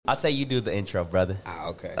I'll say you do the intro, brother.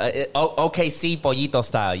 Okay. OKC Pollito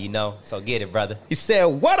style, you know? So get it, brother. He said,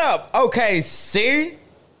 "What up, OKC?"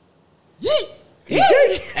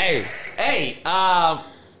 Hey,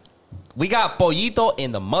 we got Pollito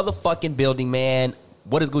in the motherfucking building, man.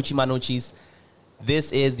 What is Gucci Manucci's?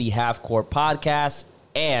 This is the Half Court Podcast,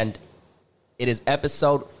 and it is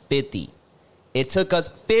episode 50. It took us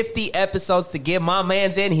 50 episodes to get my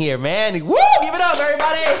mans in here, man. Woo! Give it up,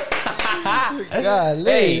 everybody.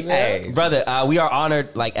 Golly, man. Hey, brother, we are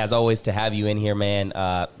honored, like, as always, to have you in here, man.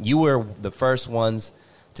 You were the first ones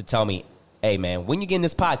to tell me, hey, man, when you getting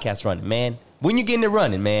this podcast running, man? When you getting it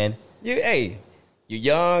running, man? You're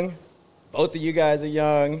young. Both of you guys are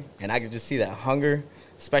young, and I could just see that hunger,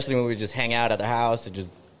 especially when we just hang out at the house and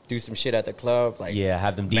just do some shit at the club. Like, yeah,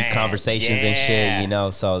 have them deep conversations and shit, you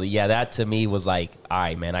know? So, yeah, that to me was like, all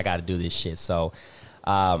right, man, I got to do this shit. So,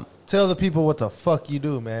 tell the people what the fuck you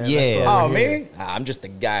do, man. Yeah. Oh, me? I'm just a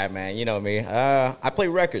guy, man. You know me. I play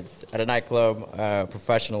records at a nightclub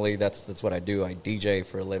professionally. That's what I do. I DJ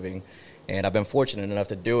for a living, and I've been fortunate enough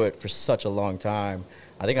to do it for such a long time.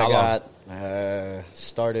 I think I got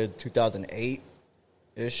started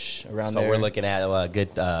 2008-ish, around there. So we're looking at a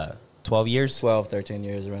good 12 years? 12, 13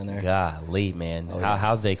 years, around there. Golly, man. Oh, yeah.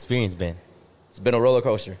 How's the experience been? It's been a roller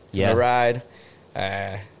coaster. It's been a ride.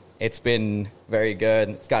 It's been very good.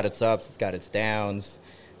 It's got its ups. It's got its downs.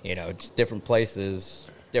 You know, just different places,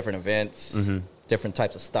 different events, different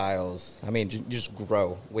types of styles. I mean, you just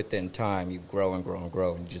grow within time. You grow and grow and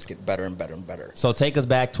grow, and you just get better and better and better. So take us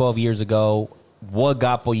back 12 years ago. What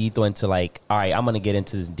got Pollito into, like, all right, I'm going to get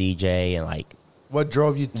into this DJ and, like, what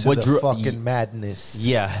drove you to the fucking madness?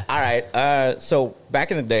 Yeah. All right. So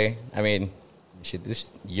back in the day, I mean, shit,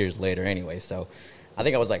 this years later anyway. So I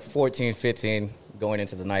think I was like 14, 15, going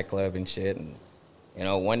into the nightclub and shit. And, you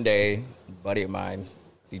know, one day, a buddy of mine,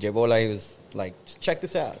 DJ Bola, he was like, just check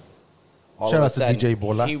this out. Shout out to DJ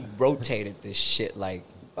Bola. He rotated this shit like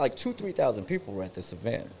 2,000-3,000 people were at this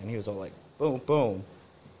event. And he was all like, boom, boom.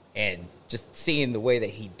 And just seeing the way that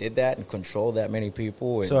he did that and controlled that many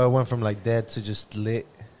people. And so it went from like dead to just lit.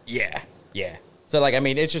 Yeah. So, like, I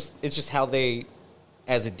mean, it's just how they,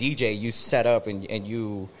 as a DJ, you set up and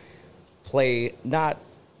you play not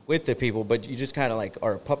with the people, but you just kind of like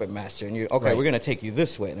are a puppet master. And we're going to take you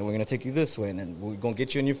this way, and then we're going to take you this way, and then we're going to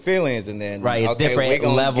get you in your feelings, and then it's different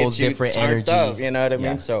levels, different energy. Up, you know what I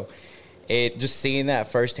mean? So it just seeing that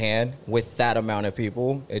firsthand with that amount of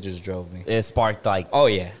people, it just drove me. It sparked like, oh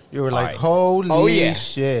yeah, you were like, holy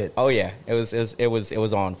shit. Oh yeah, it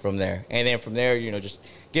was on from there, and then from there, you know, just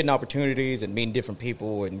getting opportunities and meeting different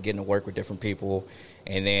people and getting to work with different people,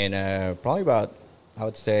 and then probably about, I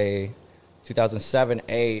would say, 2007,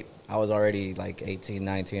 8, I was already like 18,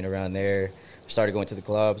 19, around there. I started going to the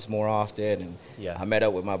clubs more often, and I met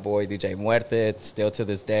up with my boy DJ Muerte. Still to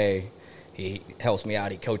this day, he helps me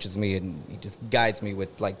out, he coaches me, and he just guides me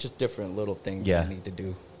with like just different little things that I need to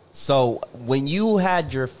do. So when you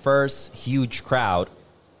had your first huge crowd,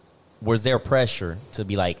 was there pressure to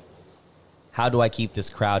be like, how do I keep this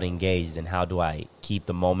crowd engaged, and how do I keep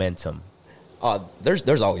the momentum?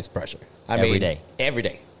 There's always pressure. Every day.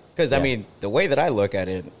 Because, I mean, the way that I look at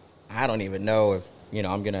it, I don't even know if, you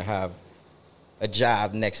know, I'm going to have a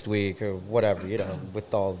job next week or whatever, you know,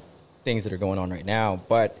 with all things that are going on right now.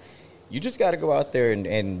 But you just got to go out there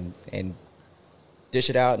and dish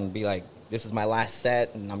it out and be like, this is my last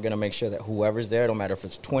set, and I'm going to make sure that whoever's there, don't matter if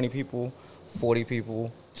it's 20 people, 40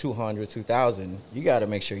 people, 200, 2,000, you got to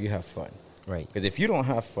make sure you have fun. Right. Because if you don't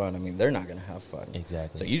have fun, I mean, they're not going to have fun.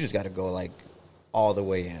 Exactly. So you just got to go, like, all the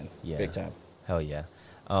way in. Yeah. Big time. Hell yeah.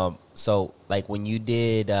 So, like, when you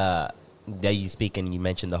did, that you speaking, you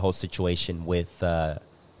mentioned the whole situation with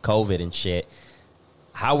COVID and shit.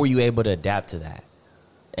 How were you able to adapt to that?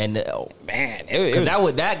 And man,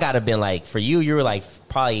 because that got to been like, for you, you were like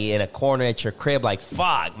probably in a corner at your crib, like,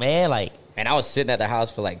 fuck, man, like. And I was sitting at the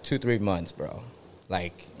house for like 2-3 months, bro.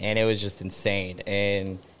 Like, and it was just insane.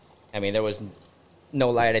 And I mean, there was no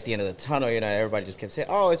light at the end of the tunnel. You know, everybody just kept saying,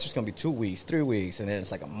 oh, it's just going to be 2 weeks, 3 weeks. And then it's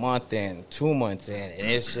like a month in, 2 months in. And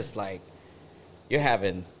it's just like you're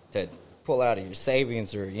having to pull out of your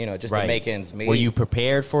savings or, you know, just to make ends meet. Were you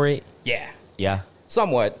prepared for it? Yeah. Yeah.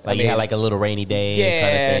 Somewhat. Like, you had like a little rainy day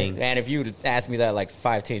kind of thing. And if you would asked me that like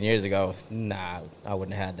 5-10 years ago, nah, I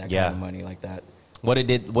wouldn't have had that kind of money like that. What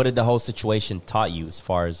did the whole situation taught you as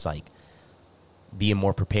far as like being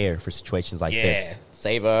more prepared for situations like this?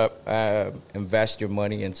 Save up, invest your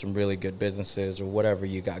money in some really good businesses or whatever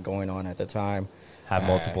you got going on at the time. Have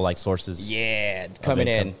multiple like sources. Yeah, coming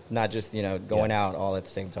in, not just, you know, going out all at the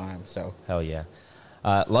same time. So hell yeah.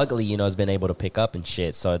 Luckily, you know, it's been able to pick up and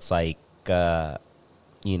shit. So it's like,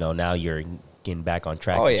 you know, now you're getting back on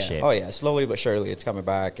track. Oh and yeah, shit. oh yeah. Slowly but surely, it's coming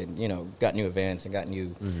back, and got new events and got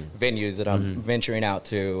new venues that I'm venturing out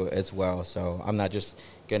to as well. So I'm not just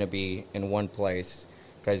gonna be in one place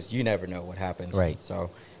because you never know what happens. Right.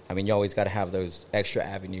 So I mean, you always got to have those extra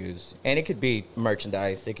avenues, and it could be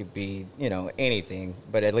merchandise, it could be anything,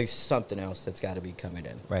 but at least something else that's got to be coming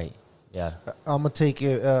in. Right. Yeah. I'm gonna take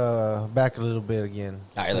it back a little bit again.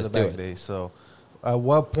 All right, to let's the do back it. days. So, at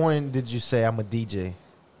what point did you say I'm a DJ?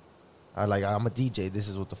 I'm a DJ. This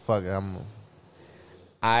is what the fuck I'm.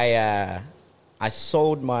 I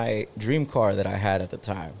sold my dream car that I had at the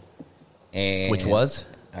time, and Which was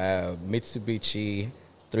Mitsubishi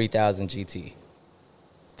 3000 GT.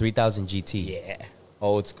 3000 GT. Yeah,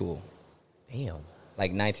 old school, Damn.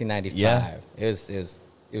 like 1995. Yeah.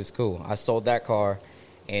 It was cool. I sold that car,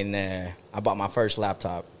 and I bought my first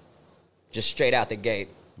laptop, just straight out the gate.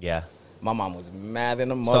 Yeah. My mom was mad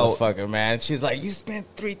than a So- motherfucker, man. She's like, "You spent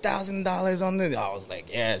 $3,000 on this?" I was like,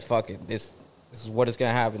 "Yeah, fuck it. This is what it's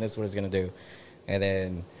gonna happen. This is what it's gonna do." And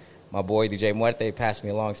then my boy DJ Muerte passed me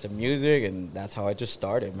along some music, and that's how it just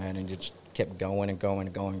started, man. And it just kept going and going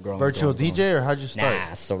and going, growing. Virtual growing, DJ, or how'd you start?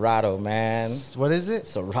 Nah, Serato, man. What is it?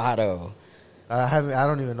 Serato. I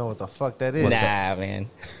don't even know what the fuck that is. Nah, man.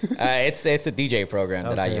 It's a DJ program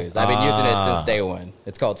that I Okay. use. I've been using it since day one.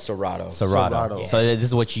 It's called Serato. Serato. Serato. So this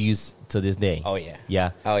is what you use to this day. Oh yeah.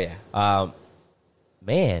 Yeah. Oh yeah.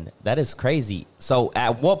 Man, that is crazy. So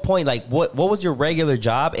at what point, like, what was your regular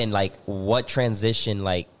job, and like what transition,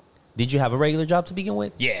 like, did you have a regular job to begin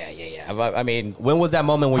with? Yeah. I mean, When was that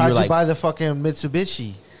moment where How'd you were you like, buy the fucking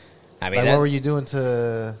Mitsubishi? I mean, Like, that- what were you doing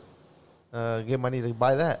to get money to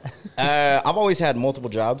buy that? I've always had multiple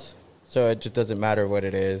jobs, so it just doesn't matter what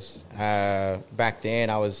it is. Back then,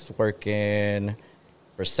 I was working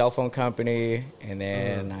for a cell phone company, and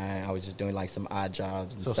then I was just doing like some odd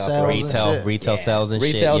jobs and So stuff. sales right? and shit. retail sales and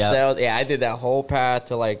retail shit? Yeah. sales. Yeah, I did that whole path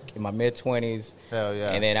to like in my mid-20s. Hell yeah.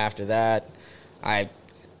 And then after that, I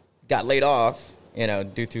got laid off.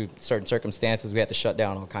 Due to certain circumstances, we had to shut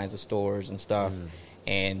down all kinds of stores and stuff.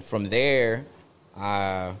 And from there,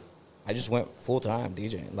 I just went full-time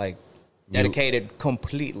DJing, like dedicated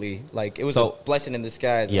completely. Like it was So- a blessing in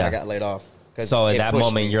disguise that Yeah. I got laid off. 'Cause So at it that pushed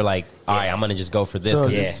moment, me. you're like, all right, Yeah. I'm gonna just go for this. So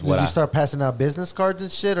 'cause did this is what you I- start passing out business cards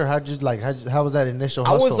and shit, or how was that initial I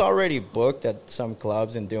hustle? was already booked at some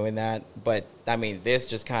clubs and doing that, but I mean, this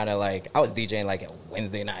just kind of like I was DJing like a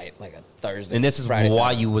Wednesday night, like a Thursday. And this is Friday, why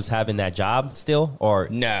Saturday. you was having that job still, or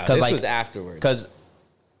No, 'cause, this was afterwards. Because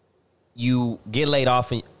you get laid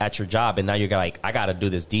off at your job, and now you're like, I got to do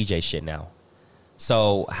this DJ shit now.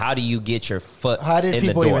 So how do you get your foot? How did in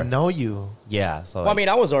people the door? even know you? Yeah. So Well, I mean,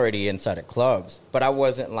 I was already inside of clubs, but I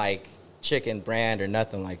wasn't like chicken brand or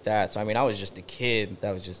nothing like that. So I mean, I was just a kid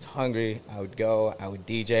that was just hungry. I would go, I would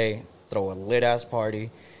DJ, throw a lit ass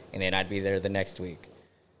party, and then I'd be there the next week.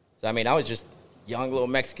 So I mean, I was just young little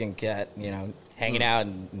Mexican cat, hanging out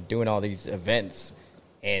and doing all these events,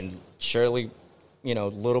 and surely,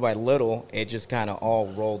 little by little, it just kind of all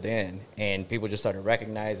rolled in, and people just started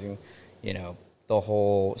recognizing, the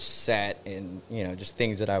whole set and just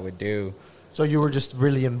things that I would do. So you were just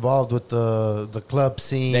really involved with the club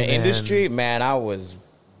scene, The and, industry, man, I was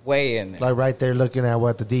way in there. like right there, looking at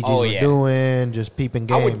what the DJs Oh, were yeah. doing, just peeping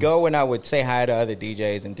game. I would go and I would say hi to other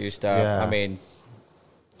DJs and do stuff. Yeah. I mean,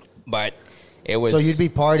 but it was So you'd be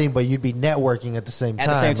partying, but you'd be networking at the same time.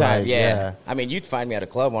 at the same time, like, yeah. I mean, you'd find me at a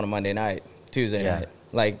club on a Monday night, Tuesday Yeah. night,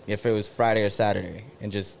 like if it was Friday or Saturday,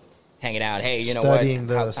 and just hanging out. Hey, you know Studying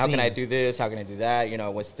what? the How can I scene. do this? How can I do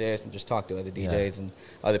that? What's this? And just talk to other DJs and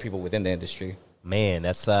other people within the industry. man,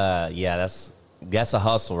 that's that's a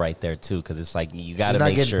hustle right there too, because it's like you got You're to not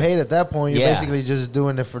make getting sure. paid at that point. You're Yeah. basically just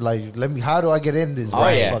doing it for like, how do I get in this? Oh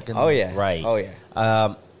yeah, fucking- oh yeah, Right. oh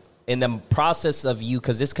yeah. In the process of you,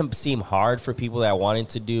 because this can seem hard for people that wanted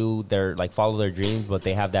to do their like follow their dreams, but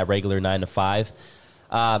they have that regular 9 to 5.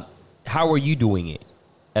 How are you doing it?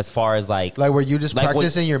 As far as like Like, were you just Like what-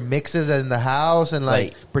 practicing your mixes in the house and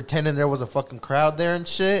like Right. pretending there was a fucking crowd there and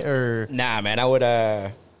shit, or Nah, man, I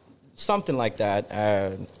would something like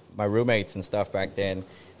that. My roommates and stuff back then,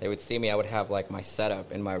 they would see me. I would have like my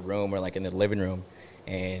setup in my room or like in the living room,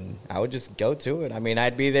 and I would just go to it. I mean,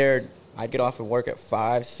 I'd be there. I'd get off of work at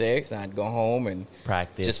 5, 6, and I'd go home and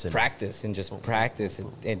Practice just and- practice and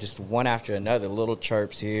just one after another, little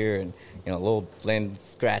chirps here and little blend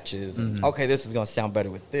scratches. Mm-hmm. And, okay, this is gonna sound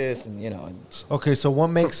better with this, and just okay. So what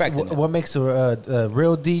makes Perfecting it. what makes a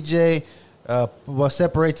real DJ? What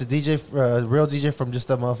separates a DJ, real DJ, from just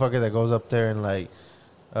a motherfucker that goes up there and like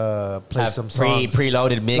plays have some songs,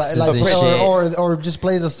 preloaded mixes like, and shit. or just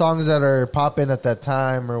plays the songs that are popping at that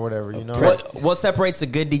time or whatever, you know? What separates a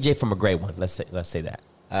good DJ from a great one? Let's say that.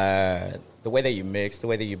 the way that you mix, the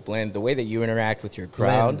way that you blend, the way that you interact with your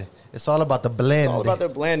crowd. Blend. It's all about the blend. It's all about the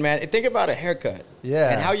blend, man. And think about a haircut.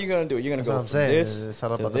 Yeah. And how you gonna do it? You're gonna That's go what from I'm saying. this It's all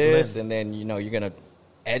to about the this, blend. and then you're gonna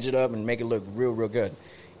edge it up and make it look real, real good.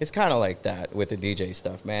 It's kind of like that with the DJ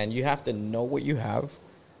stuff, man. You have to know what you have,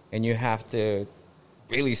 and you have to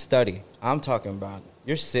really study. I'm talking about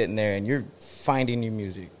you're sitting there and you're finding new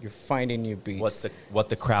music, you're finding new beats. What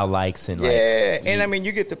the crowd likes and And I mean,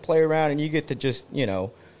 you get to play around and you get to just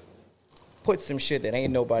put some shit that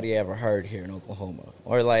ain't nobody ever heard here in Oklahoma,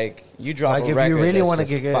 or like you drop Like a if record you really that's want to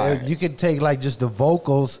just get, fire. you could take like just the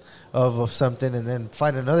vocals of something and then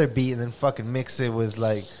find another beat and then fucking mix it with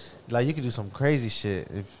like you could do some crazy shit.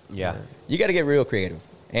 You got to get real creative.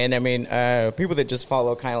 And I mean, people that just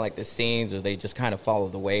follow kind of like the scenes, or they just kind of follow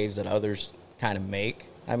the waves that others kind of make.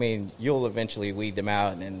 I mean, you'll eventually weed them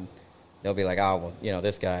out, and then they'll be like, oh, well,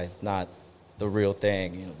 this guy's not the real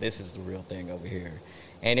thing. This is the real thing over here.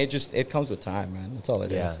 And it comes with time, man. That's all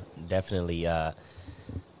it is. Yeah, definitely.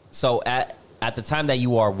 So at the time that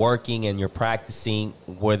you are working and you're practicing,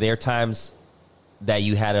 were there times that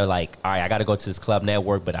you had to like, all right, I got to go to this club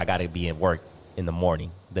network, but I got to be at work in the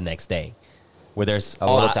morning the next day? Where there's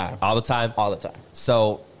All the time. All the time? All the time.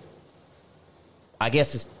 So I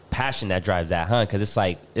guess it's passion that drives that, huh? Because it's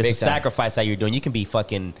like, it's Big a time. sacrifice that you're doing. You can be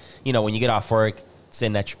fucking, when you get off work,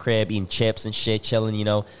 sitting at your crib, eating chips and shit, chilling,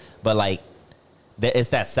 but like, it's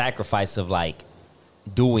that sacrifice of like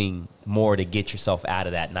doing more to get yourself out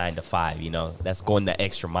of that 9 to 5, that's going the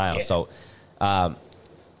extra mile. Yeah. So,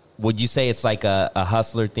 would you say it's like a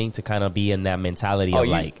hustler thing to kind of be in that mentality of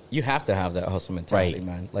like, you have to have that hustle mentality, Right.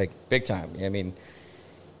 man. Like big time. I mean,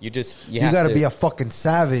 you You got to be a fucking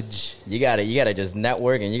savage. You gotta just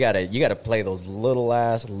network, and you gotta play those little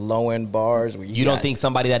ass low end bars. Where you don't think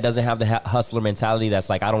somebody that doesn't have the hustler mentality, that's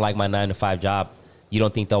like, I don't like my 9 to 5 job, you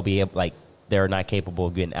don't think they'll be able, like, they're not capable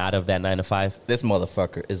of getting out of that 9 to 5? this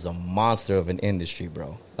motherfucker is a monster of an industry,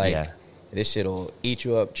 bro? Like, Yeah. this shit will eat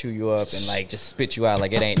you up, chew you up, and like just spit you out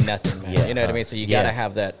like it ain't nothing, man. Yeah. You know what I mean? So you Yeah. gotta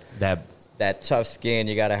have that That tough skin.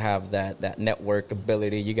 You gotta have that network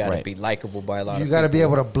ability. You gotta Right. be likable by a lot of You people. got to be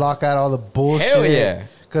able to block out all the bullshit. Hell yeah.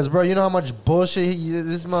 Because, bro, you know how much bullshit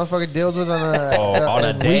this motherfucker deals with on a, on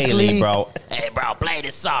a daily, weekly? bro. Hey, bro, play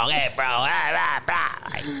this song. Hey, bro.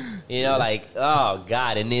 Like, oh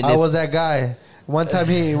God. And then I was that guy. One time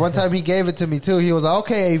he gave it to me too. He was like,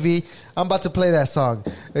 "Okay, AV, I'm about to play that song."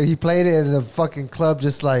 And he played it, and the fucking club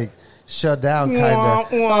just like shut down, kind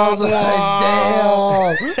of. I was like,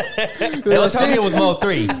 "Damn!" They would tell me it was Mo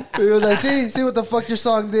 3. He was like, "See what the fuck your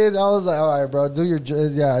song did." I was like, "All right, bro, do your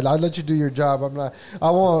yeah. I'll let you do your job. I'm not.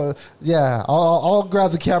 I won't. Yeah, I'll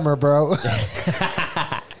grab the camera, bro."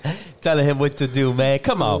 Telling him what to do, man.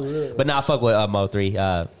 Come on. But nah, fuck with Mo 3.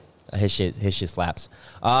 His shit slaps.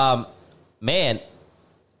 Man,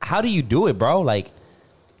 how do you do it, bro? Like,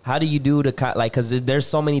 how do you do because there's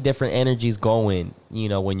so many different energies going,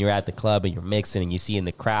 when you're at the club and you're mixing and you see in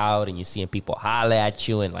the crowd and you're seeing people holler at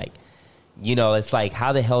you and like, it's like,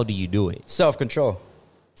 how the hell do you do it? Self-control.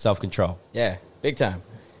 Self-control. Yeah, big time.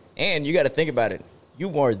 And you got to think about it.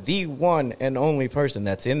 You are the one and only person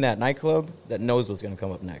that's in that nightclub that knows what's going to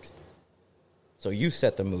come up next. So you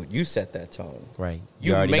set the mood. You set that tone. Right.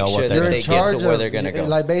 You already make know what sure that You're they in get charge to where of they're going to go.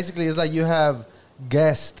 Like basically, it's like you have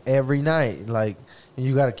guests every night. Like and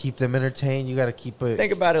you got to keep them entertained. You got to keep it.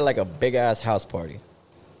 Think about it like a big-ass house party.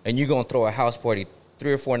 And you're going to throw a house party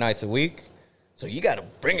 3 or 4 nights a week. So you got to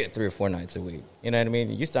bring it 3 or 4 nights a week. You know what I mean?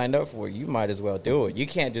 You signed up for it. You might as well do it. You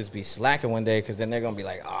can't just be slacking one day because then they're going to be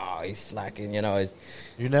like, oh, he's slacking. You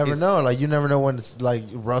never know. Like you never know when it's like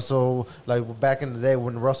Russell. Like back in the day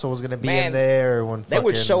when Russell was gonna be Man, in there, or when they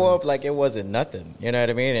would fucking- show up like it wasn't nothing. You know what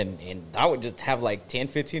I mean? And I would just have like 10,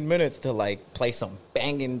 15 minutes to like play some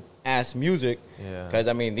banging ass music. Yeah. Because,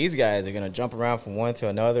 I mean, these guys are going to jump around from one to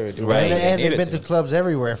another. And do Right. whatever And they they've needed been to clubs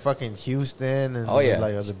everywhere, fucking Houston, and Oh, yeah.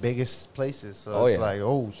 like are the biggest places. So Oh, it's yeah. like,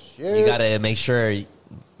 oh shit, You gotta make sure,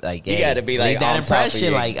 like, You hey, gotta be, like, leave that on top of impression,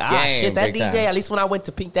 your like, game shit, that big DJ. time. At least when I went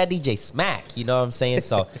to Pink, that DJ smack. You know what I'm saying?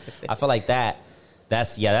 So I feel like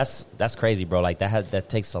that's crazy, bro. Like that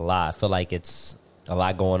takes a lot. I feel like it's a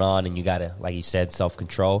lot going on, and you gotta, like you said, self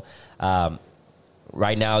control.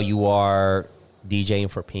 Right now, you are DJing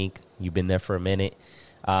for Pink. You've been there for a minute,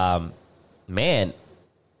 man.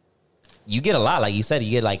 You get a lot, like you said.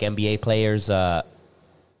 You get like NBA players.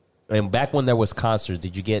 And back when there was concerts,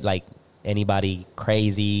 did you get like anybody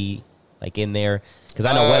crazy like in there? Because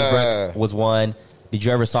I know Westbrook was one. Did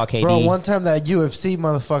you ever saw KD? bro. One time that UFC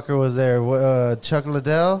motherfucker was there, Chuck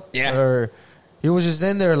Liddell. Yeah. or he was just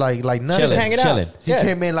in there like nothing. Just hanging out. chilling. He Yeah.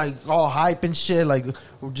 came in like all hype and shit, like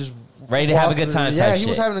just Ready to have a walking- good time Yeah, type he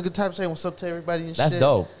was shit. having a good time saying what's up to everybody and That's shit.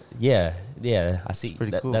 dope. Yeah, Yeah, I see.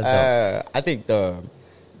 pretty cool. That's dope. I think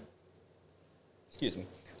excuse me.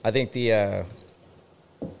 I think the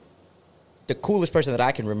coolest person that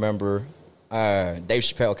I can remember, Dave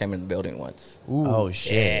Chappelle came in the building once. Oh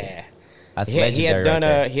shit. Yeah. That's He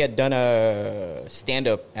legendary. he had done a stand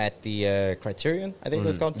up at the Criterion, I think it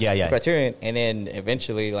was called. Yeah, yeah. Criterion, and then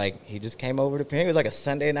eventually, like, he just came over to Pink. It was like a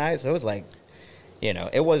Sunday night, so it was like, you know,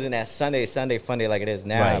 it wasn't that Sunday fun day like it is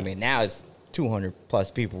now. Right. I mean, now it's 200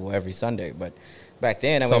 plus people every Sunday, but back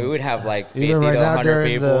then, I So- mean, we would have like 50 Even right to now 100 during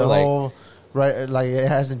people. the Like, whole like it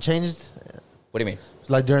hasn't changed. what do you mean,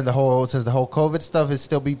 Like during the whole since the whole COVID stuff, it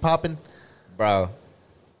still be popping. bro?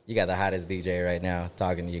 You got the hottest DJ right now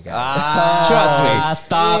talking to you guys. Ah,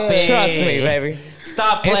 stop it. Trust me, baby.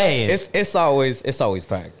 Stop playing. It's always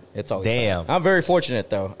packed. It's always Damn. packed. I'm very fortunate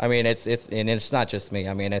though. I mean, it's not just me.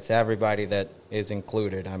 I mean, it's everybody that is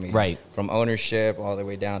included. I mean, Right. from ownership all the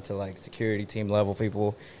way down to like security team level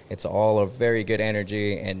people. It's all a very good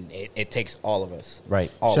energy, and it takes all of us.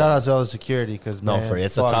 Right. All Shout of out us. to all the security because No, for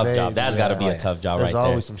it's a tough job. That's got to be Oh, a yeah. tough job There's right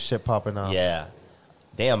always there. some shit popping off. Yeah.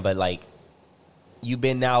 Damn, but like, you've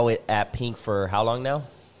been now at Pink for how long now?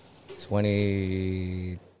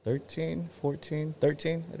 2013, 14,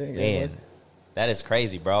 13, I think. it was. Man, that is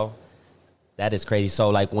crazy, bro. That is crazy. So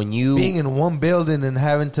like when you Being in one building and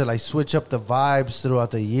having to like switch up the vibes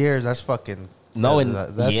throughout the years, that's fucking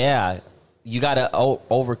that's, yeah, you gotta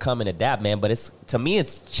overcome and adapt, man. But it's to me,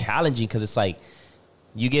 it's challenging because it's like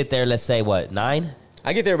you get there, let's say what 9,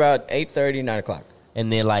 I get there about 8:30, 9 o'clock.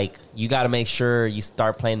 and then like you got to make sure you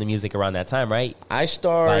start playing the music around that time, right? I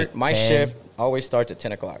start Like my 10. shift always starts at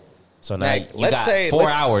 10 o'clock. So now Like, you got 4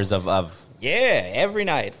 hours of Yeah, every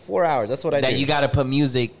night, 4 hours. That's what I that do. you got to put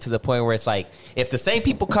music to the point where it's like if the same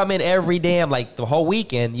people come in every damn like the whole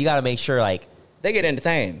weekend, you got to make sure like They get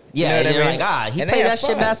entertained. yeah, you know and what I they're mean? like he And they played have that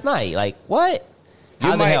shit fun. last night. Like what? You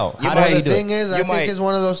How the might- hell? you How might- do Well, you the do thing it? is, I You think might- it's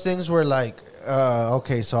one of those things where like,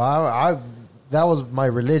 okay, so I that was my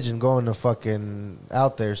religion going to fucking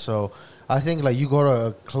out there. So I think like you go to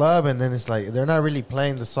a club and then it's like they're not really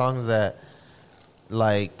playing the songs that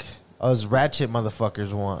like us ratchet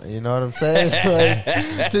motherfuckers want. You know what I'm saying?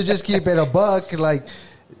 Like, to just keep it a buck, like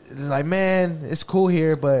man, it's cool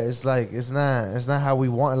here, but it's like it's not how we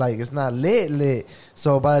want. Like it's not lit.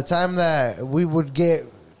 So by the time that we would get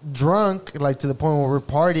drunk, like to the point where we're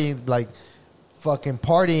partying, like fucking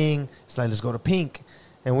partying, it's like let's go to Pink,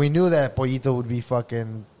 and we knew that Pollito would be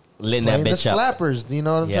fucking Letting that playing the bitch up. slappers. You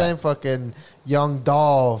know what I'm Yeah. saying? Fucking Young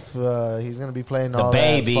Dolph. He's gonna be playing The all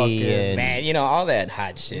Baby that fucking, and- Man, you know, all that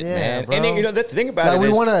hot shit, Yeah, man. bro. And then, you know, the thing about like it we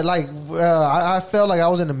is, want to like I felt like I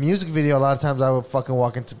was in a music video. A lot of times I would fucking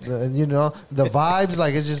walk into you know the vibes,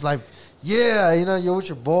 like it's just like yeah, you know, you're with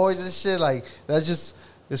your boys and shit, like that's just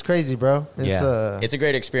it's crazy, bro. It's Yeah. it's a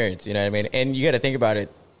great experience, you know what I mean? And you got to think about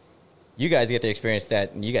it. You guys get to experience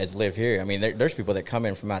that, and you guys live here. I mean, there's people that come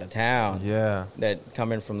in from out of town. yeah. That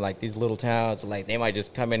come in from, like, these little towns. Like, they might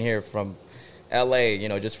just come in here from L.A., you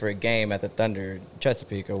know, just for a game at the Thunder,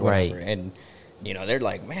 Chesapeake, or whatever. Right. And, you know, they're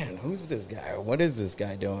like, man, who's this guy? Or what is this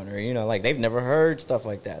guy doing? Or, you know, like, they've never heard stuff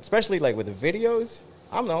like that. Especially, like, with the videos.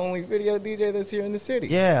 I'm the only video DJ that's here in the city.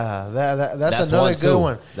 Yeah, that's That's another one, good too.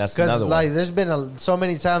 one. That's Because another one. like, there's been so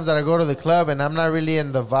many times that I go to the club and I'm not really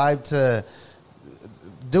in the vibe to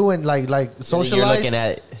doing like socialize. looking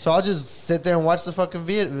at- So I'll just sit there and watch the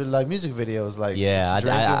fucking like music videos, like Yeah,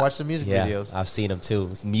 drink and watch the music yeah, videos. I've seen them too.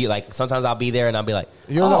 It's like sometimes I'll be there and I'll be like,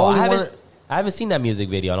 You're the only one- I haven't seen that music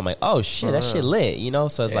video, and I'm like, oh shit, that shit lit, you know.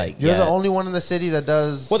 So it's like, You're yeah. the only one in the city that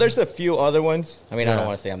does. Well, there's a few other ones. I mean, I Yeah. don't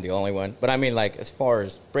want to say I'm the only one, but I mean, like, as far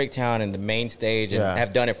as Breaktown and the main stage, and Yeah.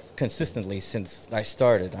 have done it consistently since I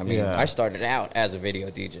started. I mean, Yeah. I started out as a video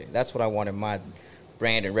DJ. That's what I wanted my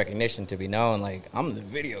brand and recognition to be known. Like, I'm the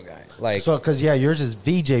video guy, like so because yours is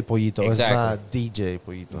VJ Pollito, Exactly. it's not DJ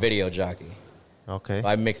Pollito. video jockey. Okay,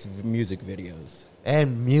 I mix music videos.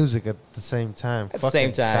 and music at the same time. At the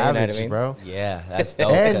same Fucking time, you know what I savage, mean? bro. Yeah, that's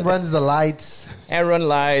dope. And runs the lights. And run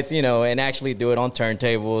lights, you know, and actually do it on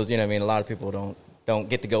turntables. You know what I mean? A lot of people don't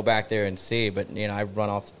get to go back there and see, but, you know, I run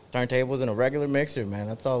off turntables in a regular mixer, man.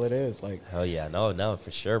 That's all it is. Like, Hell yeah, no,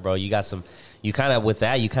 for sure, bro. You got some. You kind of with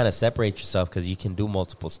that, you kind of separate yourself because you can do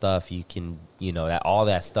multiple stuff. You can, you know, that all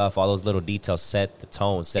that stuff, all those little details set the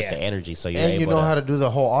tone, set Yeah. the energy. So you're And able you know to, how to do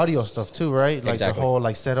the whole audio stuff too, right? Like Exactly. the whole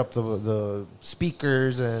like set up the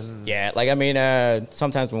speakers and yeah, like, I mean,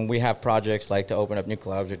 sometimes when we have projects like to open up new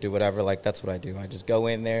clubs or do whatever, like, that's what I do. I just go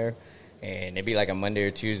in there, and it'd be like a Monday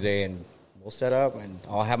or Tuesday, and we'll set up, and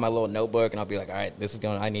I'll have my little notebook, and I'll be like, all right, this is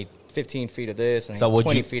going. I need 15 feet of this, and I So need would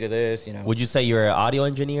 20 you- feet of this. You know, Would you say you're an audio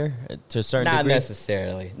engineer to a certain not degree?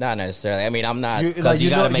 necessarily. Not necessarily. I mean, I'm not. You, 'Cause like you you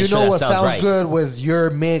gotta know, make you sure know that what sounds sounds right. good with your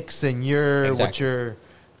mix and your what Exactly. your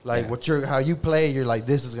like Yeah. what your how you play. You're like,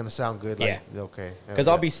 this is gonna sound good. Like, Yeah. okay. Because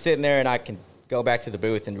I'll be sitting there and I can go back to the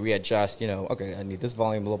booth and readjust. You know, okay, I need this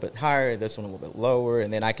volume a little bit higher, this one a little bit lower,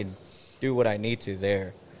 and then I can do what I need to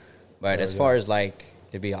there. But as far as like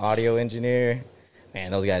to be an audio engineer, man,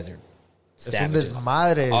 those guys are Es un savages.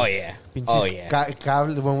 desmadre. Oh yeah, Pinches oh yeah.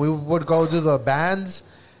 When we would go do the bands,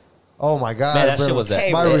 oh my god, Man, that bro. shit was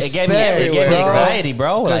Hey, my it respect, gave me bro. anxiety,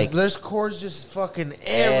 bro. 'Cause Like there's chords just fucking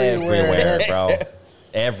everywhere, everywhere. bro.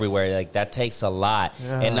 Everywhere. Like that takes a lot,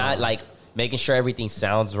 Yeah. and not like making sure everything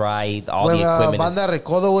sounds right. All When the equipment. is- Banda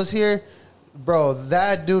Recodo was here, bro,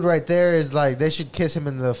 that dude right there is like they should kiss him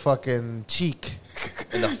in the fucking cheek.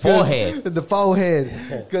 in the forehead. In the forehead.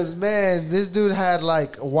 Because, man, this dude had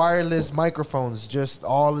like wireless microphones just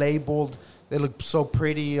all labeled. They look so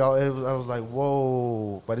pretty. I was like,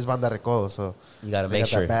 whoa. But it's Banda Recodo, so You gotta they make got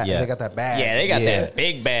sure. that Yeah. They got that bag. Yeah, they got Yeah. that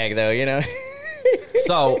big bag though. You know.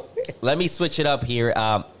 So let me switch it up here.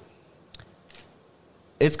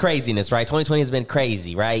 It's craziness, right? 2020 has been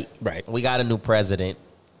crazy, right? Right. We got a new president.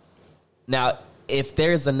 Now, if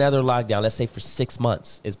there's another lockdown, let's say for 6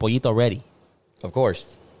 months, is Pollito ready? Of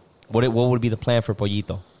course. What would be the plan for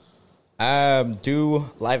Pollito? Do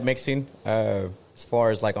live mixing as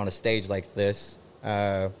far as like on a stage like this.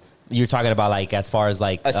 You're talking about like as far as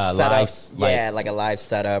like A setup, lives, yeah, like a live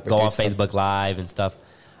setup. or go do on some- Facebook Live and stuff.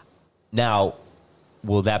 Now,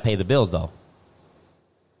 will that pay the bills though?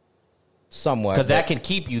 somewhat. Because but- that can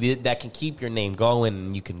keep you. That can keep your name going.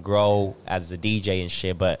 And you can grow as a DJ and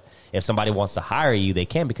shit. But if somebody wants to hire you, they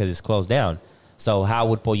can because it's closed down. So how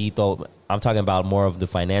would Pollito? I'm talking about more of the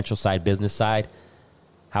financial side, business side.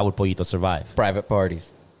 How would Pollito survive? private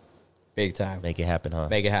parties, big time. Make it happen, huh?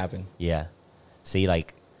 Make it happen. Yeah. See,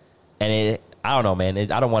 like, and I don't know, man.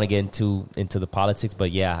 I don't want to get into the politics,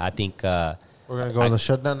 but yeah, I think We're going to go on the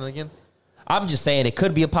shutdown again? I'm just saying it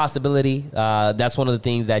could be a possibility. That's one of the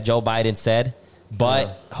things that Joe Biden said,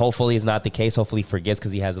 but hopefully it's not the case. Hopefully he forgets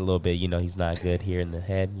because he has a little bit, he's not good here in the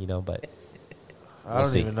head, but I don't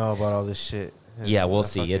see. even know about all this shit. yeah, we'll I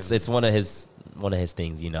see. fucking- It's one of his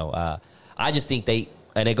things, I just think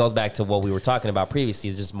and it goes back to what we were talking about previously.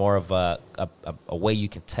 It's just more of a way you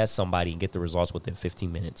can test somebody and get the results within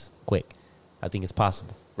 15 minutes, quick. I think it's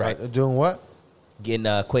possible. Right. Doing what? Getting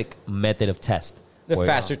a quick method of test. The where-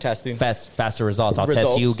 faster testing. faster results. I'll test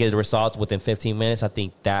Results. you, get the results within 15 minutes. I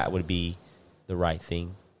think that would be the right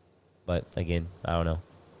thing. But again, I don't know.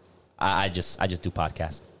 I just do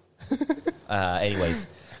podcasts. Anyways,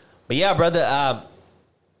 but yeah, brother.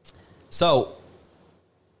 So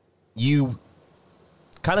you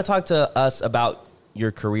kind of talked to us about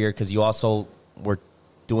your career because you also were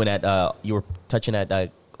doing you were touching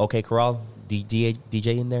at OK Corral, DJ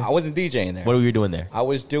in there. I wasn't DJing there. What were you doing there? I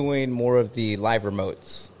was doing more of the live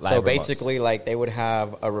remotes. Live So remotes. basically, like they would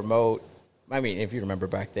have a remote. I mean, if you remember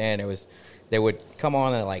back then, they would come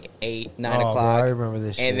on at like 8, 9 Oh, bro, o'clock. I remember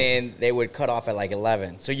this shit. And then they would cut off at like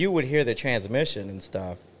 11. So you would hear the transmission and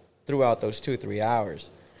stuff throughout those 2-3 hours.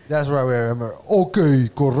 That's right. We remember. Okay,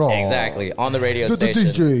 Corral. Exactly on the radio The station.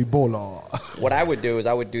 DJ Bola. What I would do is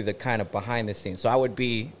I would do the kind of behind the scenes. So I would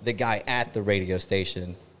be the guy at the radio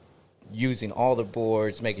station, using all the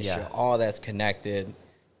boards, making Yeah. sure all that's connected,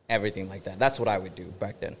 everything like that. That's what I would do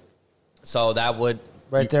back then. So that would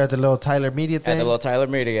Right there at the little Tyler Media thing. At the little Tyler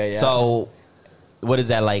Media, yeah. So, what is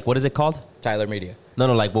that like? What is it called? Tyler Media.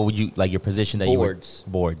 No, like what would you like your position that Boards. you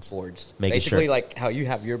were boards? Boards. Making Basically, sure. like how you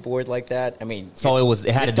have your board like that. I mean, So it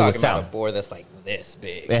had to you're do with talking about sound. a board that's like this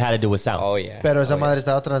big. It had to do with sound. Oh yeah. Pero esa Oh, madre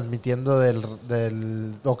estaba transmitiendo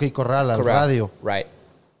del OK Corral al Correct. radio. Right.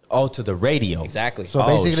 Oh, to the radio. Exactly. So Oh,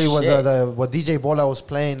 basically, what shit. what DJ Bola was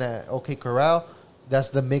playing at OK Corral, that's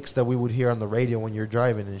the mix that we would hear on the radio when you're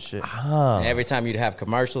driving and shit. And every time you'd have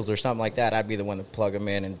commercials or something like that, I'd be the one to plug them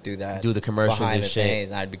in and do that. Do the commercials behind and the shit. things.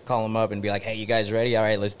 And I'd be calling them up and be like, "Hey, you guys ready? All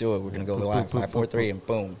right, let's do it. We're gonna go live. 5, 4, 3, and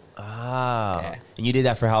boom." Ah. Yeah. And you did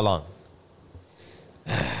that for how long?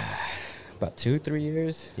 About 2-3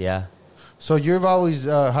 years. Yeah. So you've always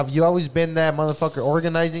have you always been that motherfucker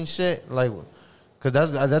organizing shit, like, because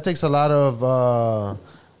that takes a lot of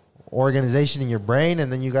organization in your brain,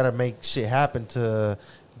 and then you got to make shit happen to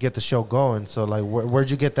get the show going. So like, where'd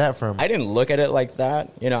you get that from? I didn't look at it like that.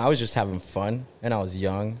 I was just having fun, and I was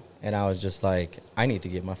young, and I was just like, I need to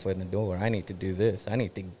get my foot in the door. I need to do this. I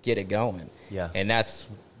need to get it going. Yeah. And that's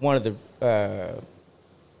one of the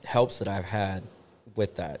helps that I've had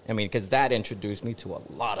with that. I mean, because that introduced me to a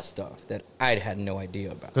lot of stuff that I had no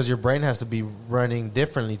idea about. Because your brain has to be running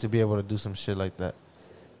differently to be able to do some shit like that.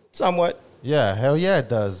 Somewhat. Yeah, hell yeah, it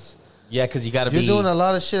does. Yeah, because you got to You're be doing a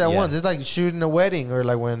lot of shit at Yeah. once. It's like shooting a wedding or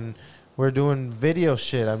like when we're doing video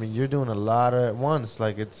shit. I mean, you're doing a lot at once.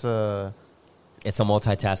 Like it's It's a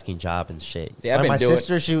multitasking job and shit. See, I've like been my doing.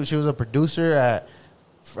 sister, she was a producer at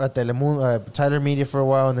Telemundo, Tyler Media for a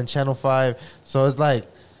while, and then Channel 5. So it's like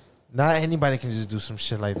not anybody can just do some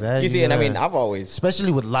shit like that. You see, and I gotta- mean, I've always.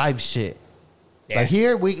 especially with live shit. Yeah. Like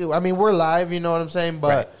here, we're live. You know what I'm saying? But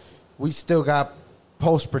Right. we still got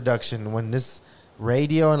post production. When this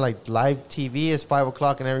radio and like live TV is 5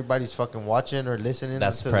 o'clock and everybody's fucking watching or listening.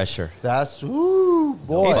 That's to- pressure. That's ooh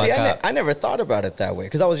boy. You Fuck see, up. I never thought about it that way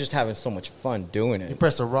because I was just having so much fun doing You it.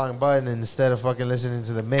 press the wrong button and instead of fucking listening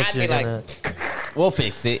to the mix, I'd you're be like, gonna. We'll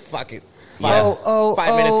fix it. Fuck it. Yeah.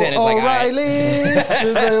 5 minutes in, it's like, all right. O'Reilly.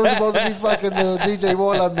 It was supposed to be fucking the DJ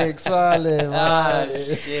Bola mix. Vale, Ah,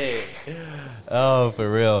 vale. shit. Oh,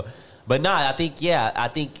 for real. But nah, I think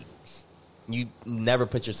you never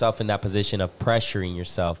put yourself in that position of pressuring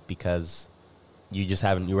yourself because you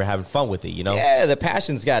were having fun with it, you know? Yeah, the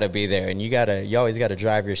passion's got to be there, and you always got to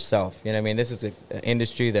drive yourself. You know what I mean? This is an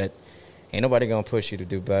industry that ain't nobody gonna push you to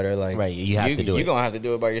do better. Like, Right, you have to do it. You're gonna have to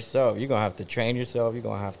do it by yourself. You're gonna have to train yourself. You're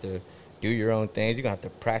gonna have to do your own things. You're gonna have to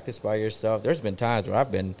practice by yourself. There's been times where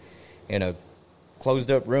I've been in a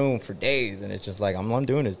closed up room for days, and it's just like all I'm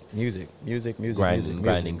doing is music.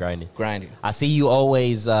 Grinding. I see you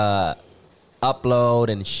always upload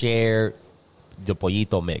and share the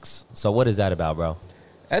Pollito mix. So what is that about, bro?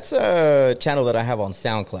 That's a channel that I have on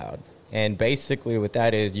SoundCloud. And basically what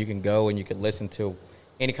that is, you can go and you can listen to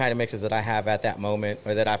any kind of mixes that I have at that moment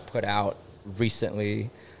or that I've put out recently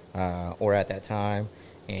or at that time.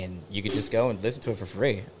 And you could just go and listen to it for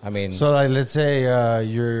free. I mean, So like, let's say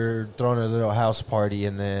you're throwing a little house party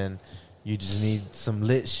and then you just need some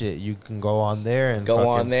lit shit. You can go on there and go fucking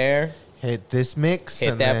on there, hit this mix,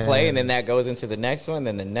 hit and that play, and then that goes into the next one,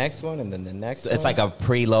 then the next one, and then the next one. It's like a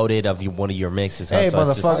preloaded of one of your mixes. huh? Hey, So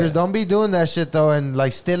it's just- motherfuckers, don't be doing that shit though, and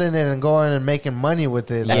like stealing it and going and making money with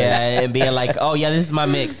it. Like, Yeah, and being like, oh, yeah, this is my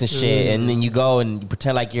mix and shit. And then you go and you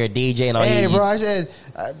pretend like you're a DJ and all Hey, you, bro, I said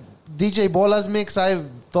DJ Bolas mix.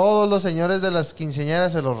 Todos los señores de las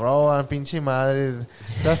quinceañeras se los roban, pinche madre.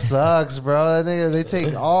 That sucks, bro. That nigga, they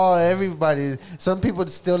take everybody. Some people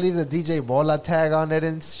still leave the DJ Bola tag on it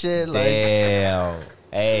and shit. Like, Damn.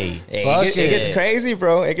 Hey. Hey, Fuck it gets it. crazy,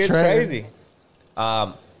 bro. It gets Trend. crazy.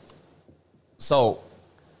 So,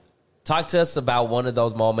 talk to us about one of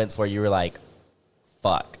those moments where you were like,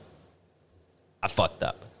 fuck, I fucked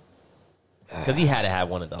up. Because you had to have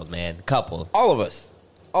one of those, man. Couple. All of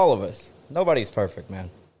us. Nobody's perfect, man.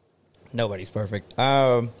 Nobody's perfect.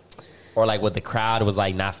 Or like what the crowd was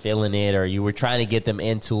like not feeling it, or you were trying to get them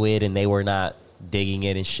into it and they were not digging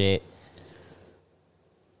it and shit.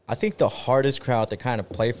 I think the hardest crowd to kind of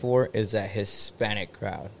play for is that Hispanic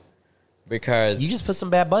crowd. Because You just put some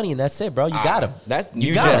Bad Bunny and that's it, bro. You got him. That's You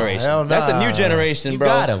new got 'em. generation. Hell That's the new nah. generation, You bro.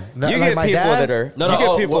 got 'em. Not You like get my people dad? that are No, you no. get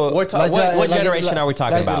Oh, people. what generation are we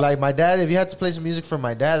talking like, about? Like my dad, if you had to play some music for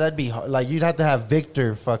my dad, that'd be like you'd have to have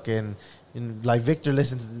Victor fucking. Like Victor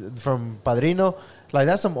listens from Padrino, like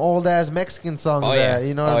that's some old ass Mexican songs. Oh, that yeah.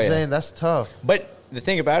 you know what Oh, I'm yeah. saying. That's tough. But the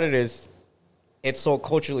thing about it is, it's so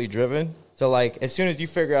culturally driven. So like, as soon as you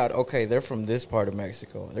figure out, okay, they're from this part of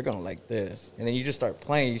Mexico, they're gonna like this, and then you just start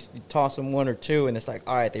playing. You toss them one or two, and it's like,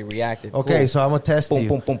 all right, they reacted. Okay, cool. so I'm gonna test boom, you.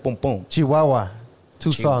 boom, boom, boom, boom. Chihuahua,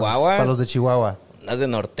 two songs. Chihuahua? Para los de Chihuahua. Las de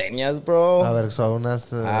norteñas, bro. A ver, so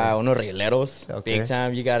unas. Unos rileros. Okay. Big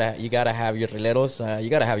time. You gotta have your rileros. You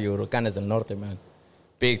gotta have your huracanes del norte, man.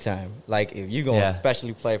 Big time. Like if you gonna Yeah.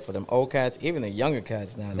 especially play for them old cats, even the younger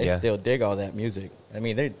cats now, they Yeah. still dig all that music. I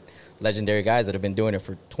mean, they're legendary guys that have been doing it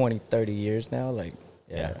for 20, 30 years now. Like,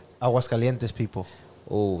 yeah. Aguascalientes people.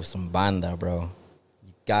 Oh, some banda, bro.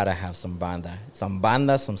 You gotta have some banda. Some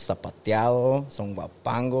banda, some zapateado, some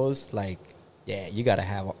guapangos. Like, yeah, you gotta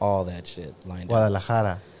have all that shit lined up.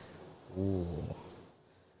 Guadalajara. Ooh.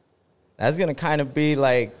 That's gonna kind of be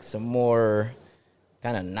like some more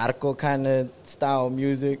kind of narco kind of style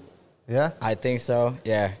music. Yeah. I think so.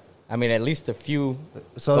 Yeah. I mean, at least a few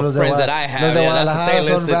So of los de friends Gua- that I have. Los de Yeah, that's what they Guadalajara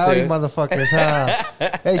son listen rowdy to. motherfuckers,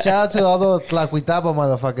 huh? Hey, shout out to all the Tlacuitapa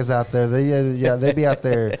motherfuckers out there. They be out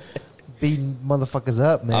there beating motherfuckers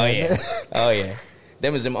up, man. Oh yeah. Oh yeah.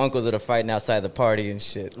 Them is them uncles that are fighting outside the party and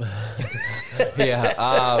shit.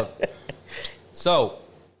 Yeah. So,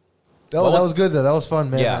 that What was- was good though. That was fun,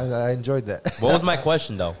 man. Yeah. I enjoyed that. what was my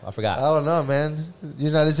question, though? I I forgot. don't know, man.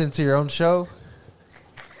 You're not listening to your own show?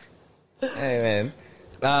 Hey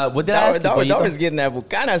man. What did I ask you, Pollito? Darwin's getting that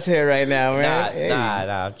Bucanas here right now, man. Nah, Hey.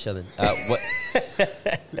 nah, I'm chilling. What?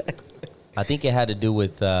 I think it had to do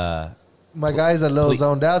with My guy's a little Please.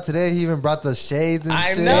 zoned out today. He even brought the shades and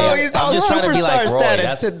I shit. know he's I'm on just trying to be like superstar Roy. status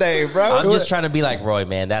That's- today, bro. I'm just trying to be like Roy,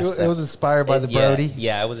 man. It was inspired by the yeah, Brody.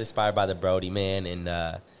 Yeah, it was inspired by the Brody, man.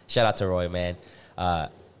 And shout out to Roy, man.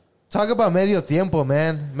 Talk about medio tiempo,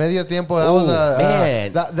 man. Medio tiempo. That Ooh, was a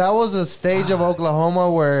man. that was a stage of Oklahoma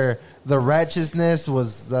where the righteousness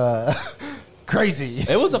was crazy.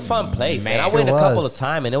 It was a fun place, man. I Man, went it a couple was. of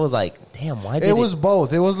times, and it was like, damn, why did It was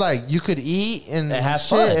both. It was like you could eat and And have shit,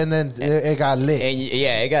 fun. and then it got lit. And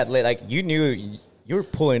yeah, it got lit. Like you knew you were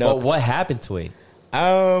pulling But up. what happened to it?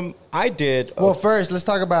 I did. Well, first, let's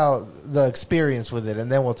talk about the experience with it, and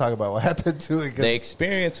then we'll talk about what happened to it. 'cause the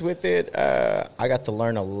experience with it, I got to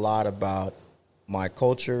learn a lot about my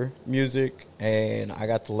culture, music, and I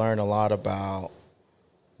got to learn a lot about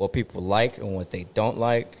what people like and what they don't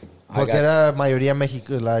like. porque era mayoría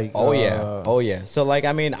Mexico, like. Oh yeah. So like,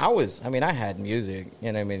 I had music,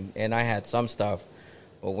 you know what I mean, and I had some stuff.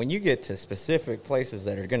 But when you get to specific places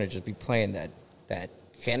that are gonna just be playing that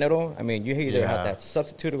género, I mean, you either have Yeah. that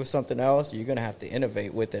substituted with something else, or you're gonna have to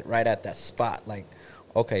innovate with it right at that spot. Like,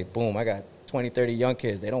 okay, boom, I got 20, 30 young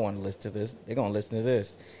kids. They don't want to listen to this. They're gonna listen to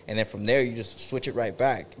this, and then from there you just switch it right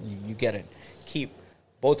back. You get to keep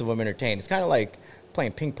both of them entertained. It's kind of like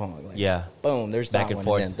playing ping pong. Like, Yeah. boom, there's Back that and one,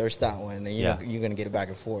 forth. and then there's that one, and then Yeah. you're gonna get it back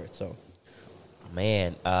and forth. So.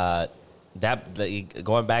 Man,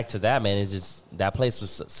 going back to that, man, is just that place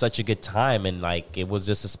was such a good time, and like it was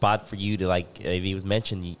just a spot for you to like. If he was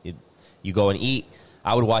mentioned, you go and eat.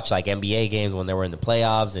 I would watch like NBA games when they were in the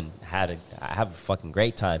playoffs and have a fucking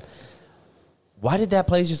great time. Why did that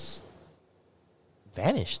place just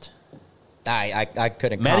vanished? I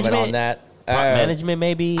couldn't comment on that. Management,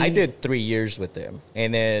 maybe. I did 3 years with them,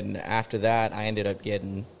 and then after that, I ended up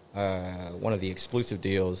getting one of the exclusive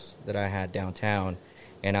deals that I had downtown,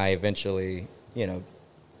 and I eventually,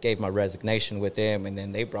 gave my resignation with them, and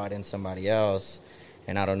then they brought in somebody else,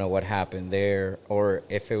 and I don't know what happened there, or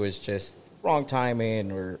if it was just wrong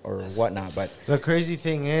timing or whatnot. But The crazy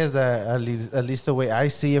thing is that at least the way I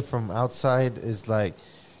see it from outside is like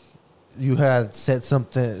you had set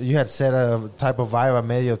a type of vibe at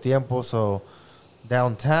medio tiempo. So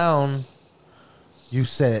downtown, you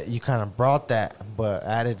kind of brought that, but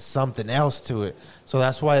added something else to it. So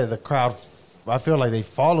that's why the crowd, I feel like they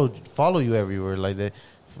follow you everywhere. Like the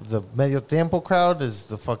medio tiempo crowd is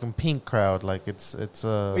the fucking pink crowd. Like it's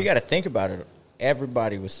you got to think about it.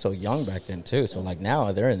 Everybody was so young back then too. So like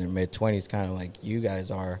now they're in their mid-20s, kind of like you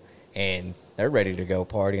guys are, and they're ready to go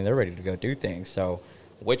party and they're ready to go do things. So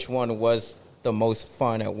which one was the most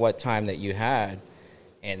fun at what time that you had?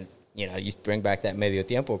 And you bring back that medio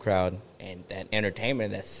tiempo crowd and that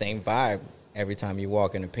entertainment, that same vibe. Every time you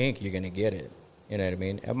walk into Pink, you're gonna get it. You know what I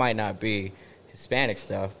mean? It might not be Hispanic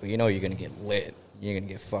stuff, but you're gonna get lit. You're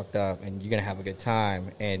gonna get fucked up, and you're gonna have a good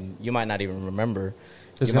time, and you might not even remember.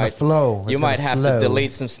 It's gonna flow. You might have to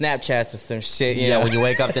delete some Snapchats or some shit. You know, when you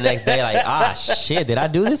wake up the next day, like, shit, did I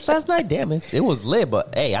do this last night? Damn, it was lit,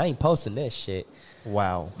 but hey, I ain't posting this shit.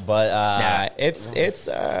 Wow. But nah, it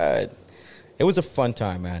was a fun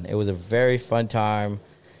time, man. It was a very fun time,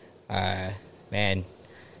 man.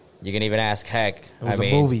 You can even ask Heck. It was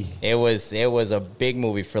a movie. It was a big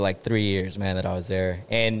movie for like 3 years, man, that I was there.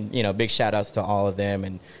 And, big shout outs to all of them.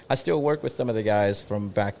 And I still work with some of the guys from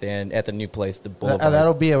back then at the new place, the Boulevard.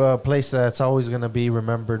 That'll be a place that's always going to be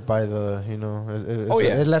remembered by the,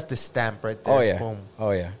 it left a stamp right there. Oh, yeah. Boom.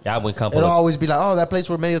 Oh, yeah. I went It'll always be like, oh, that place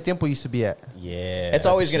where Medio Tiempo used to be at. Yeah. It's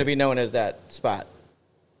always going to be known as that spot.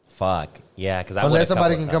 Fuck. Yeah, because Unless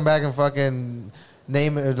somebody can come back and fucking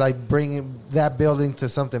name it, like bring that building to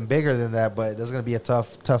something bigger than that, but that's gonna be a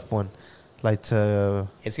tough one. Like to,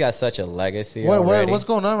 it's got such a legacy. What's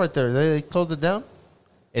going on right there? They closed it down.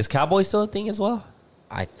 Is Cowboy still a thing as well?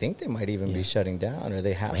 I think they might even be shutting down, or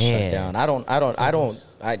they have shut down. I don't.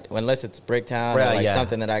 Unless it's Bricktown or like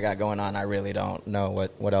something that I got going on, I really don't know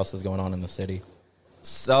what else is going on in the city.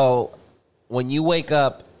 So when you wake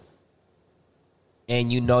up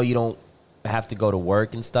and you don't have to go to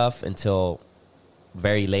work and stuff until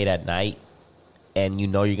very late at night, and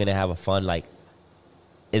you're gonna have a fun, like,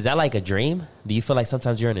 is that like a dream? Do you feel like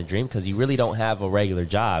sometimes you're in a dream because you really don't have a regular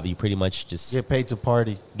job? You pretty much just get paid to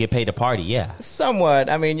party. Yeah, somewhat.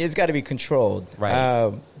 I mean, it's got to be controlled,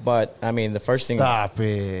 right? But I mean, the first thing. Stop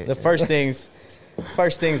it. The first things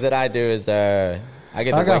that I do is I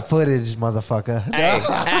got footage, motherfucker.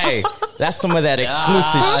 Hey, that's some of that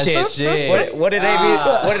exclusive shit. What did they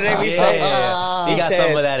say? He got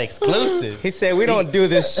some of that exclusive. He said, "We don't do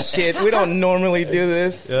this shit. We don't normally do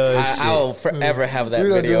this. I will forever have that we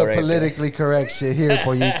don't video do politically correct shit here,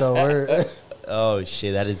 Pollito." Oh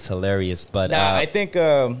shit, that is hilarious. But I think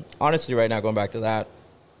honestly, right now, going back to that,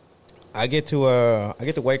 I get to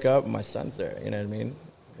wake up and my son's there. You know what I mean?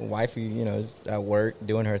 Wifey, is at work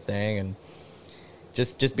doing her thing, and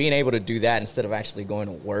just being able to do that instead of actually going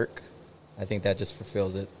to work, I think that just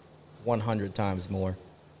fulfills it 100 times more.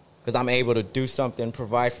 Because I'm able to do something,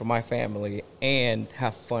 provide for my family, and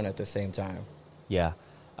have fun at the same time. Yeah.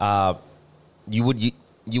 You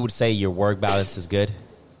would say your work balance is good?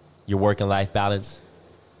 Your work and life balance?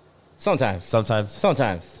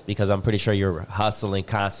 Sometimes. Because I'm pretty sure you're hustling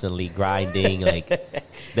constantly, grinding. Like,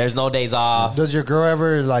 there's no days off. Does your girl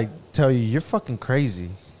ever, like, tell you, you're fucking crazy?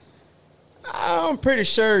 I'm pretty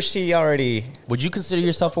sure she already... Would you consider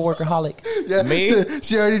yourself a workaholic? Yeah, Me?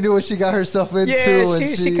 She already knew what she got herself into. Yeah,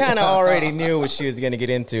 she kind of already knew what she was going to get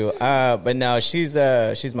into. But no, she's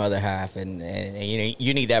my other half, and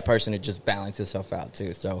you need that person to just balance itself out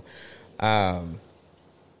too. So,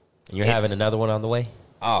 you're having another one on the way?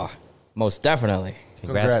 Oh, most definitely.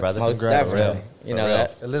 Congrats, brother. Most Congrats, definitely. For You know real.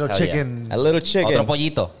 that A little Hell chicken. a little chicken. Otro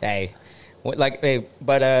pollito. Hey, but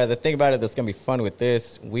the thing about it that's gonna be fun with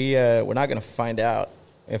this, we're not gonna find out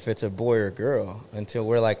if it's a boy or a girl until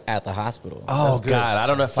we're like at the hospital. Oh, good. God. I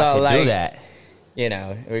don't know if So, I can do like- that.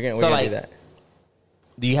 We're gonna like- do that.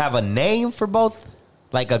 Do you have a name for both?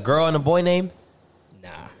 Like a girl and a boy name? Nah.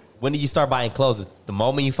 When did you start buying clothes? The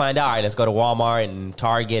moment you find out, all right, let's go to Walmart and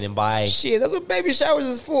Target and buy. Shit, that's what baby showers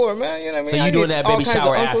is for, man. You know what I mean? So you I doing need that all baby kinds of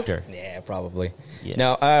shower uncles. after? Yeah, probably. Yeah.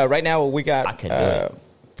 No, right now we I got can do it.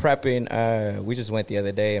 prepping. We just went the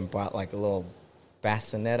other day and bought like a little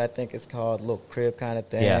bassinet, I think it's called, a little crib kind of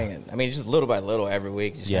thing. Yeah. And I mean, just little by little every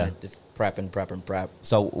week, just Yeah. kind of just prep.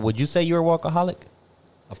 So would you say you're a workaholic?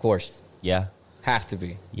 Of course, Yeah. have to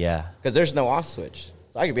be, Yeah. because there's no off switch.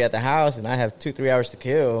 So I could be at the house and I have 2-3 hours to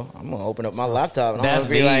kill. I'm gonna open up my laptop and That's I'm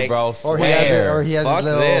gonna be me, like, bro. Or he has, Swear. or he has Fuck his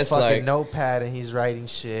little this, fucking like- notepad and he's writing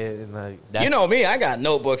shit and like. That's- you know me, I got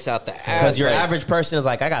notebooks out the ass. Because your like, average person is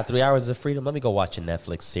like, I got 3 hours of freedom. Let me go watch a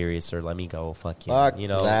Netflix series or let me go fucking, Fuck you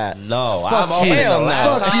know. that. No, Fuck I'm opening hell the no.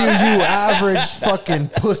 laptop. Fuck you, you average fucking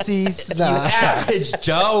pussies. You Nah. average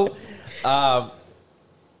Joe.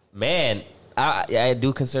 Man, I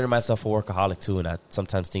do consider myself a workaholic too, and I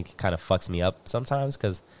sometimes think it kind of fucks me up sometimes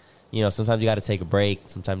because, sometimes you got to take a break.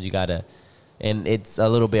 Sometimes you got to, and it's a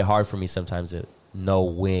little bit hard for me sometimes to know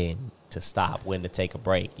when to stop, when to take a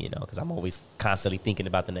break, because I'm always constantly thinking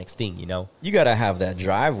about the next thing, you gotta have that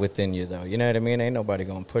drive within you, though. You know what I mean? Ain't nobody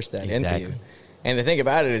gonna push that into Exactly. you. And the thing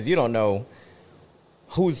about it is, you don't know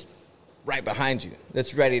who's right behind you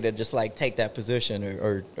that's ready to just like take that position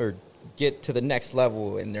or get to the next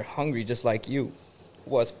level, and they're hungry just like you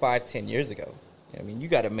was 5-10 years ago. I mean, you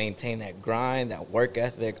got to maintain that grind, that work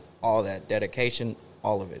ethic, all that dedication,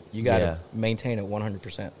 all of it. You got to Yeah. maintain it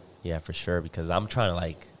 100%. Yeah, for sure, because I'm trying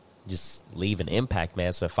to just leave an impact,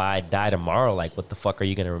 man. So if I die tomorrow, what the fuck are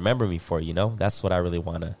you going to remember me for, That's what I really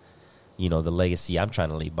want to, the legacy I'm trying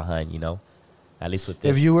to leave behind, At least with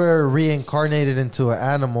this. If you were reincarnated into an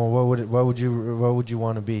animal, what would you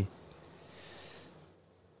want to be?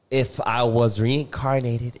 If I was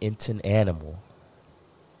reincarnated into an animal,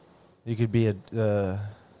 You could be a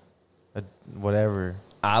whatever.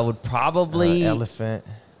 I would probably Elephant,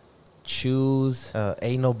 choose.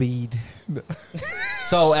 anal bead.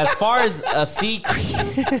 So as far as a sea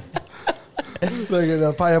creature, Like in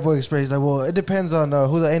the Pineapple Express, like, well, it depends on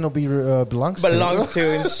who the anal bead belongs to. Belongs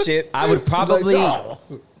to and shit. I would probably no.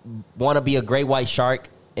 want to be a great white shark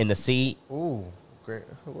in the sea. Ooh, great.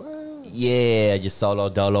 Well, Yeah, just solo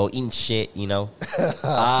dolo eating shit, And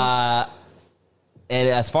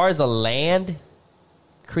as far as a land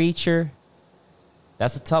creature,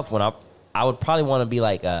 that's a tough one. I would probably want to be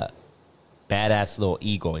like a badass little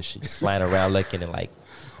eagle and shit, just flying around looking and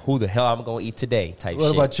who the hell I'm gonna eat today type what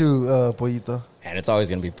shit. about you, Pollito? And it's always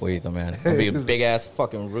gonna be pollito, man. It's gonna be a big ass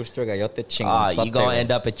fucking rooster. Gallote chingón. You gonna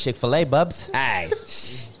end up at Chick-fil-A, Bubs. Aye.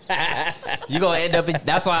 You gonna end up in.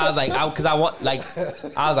 That's why I was like, because I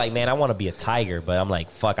was like, man, I want to be a tiger, but I'm like,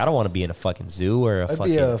 fuck, I don't want to be in a fucking zoo or a I'd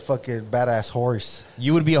fucking. be a fucking badass horse.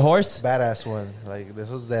 You would be a horse. Badass one. Like, this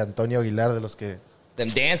was de Antonio Aguilar de los que... Them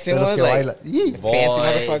dancing de los ones, que like baila. Yee. fancy Boy.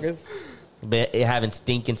 motherfuckers. Having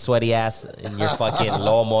stinking sweaty ass in your fucking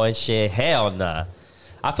lawnmower and shit. Hell nah.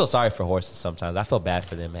 I feel sorry for horses sometimes. I feel bad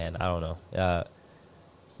for them, man. I don't know.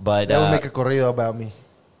 But They would make a corrido about me.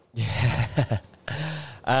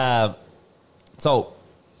 so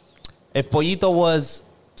if Pollito was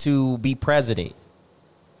to be president,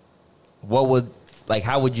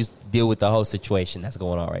 how would you deal with the whole situation that's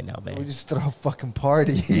going on right now, We man? just throw a fucking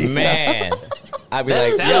party. Man. I'd be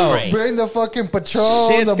Let's like, celebrate. yo, Bring the fucking Patron,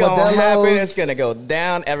 shit's the gonna happen. It's Modelos. gonna go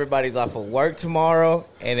down. Everybody's off of work tomorrow.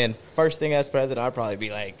 And then first thing as president, I'd probably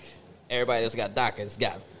be like, everybody that's got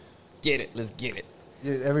DACA, get it. Let's get it.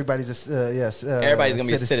 Everybody's yes. Everybody's gonna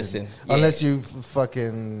be a citizen. Yeah. Unless you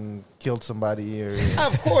fucking killed somebody or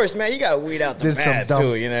Of course, man. You got to weed out the did some bad dumb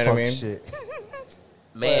too. You know what I fuck mean? shit.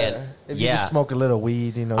 Man, If you just smoke a little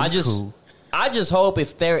weed, you know, I you're just cool. I just hope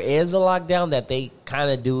if there is a lockdown that they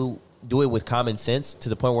kind of do it with common sense to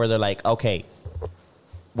the point where they're like, okay,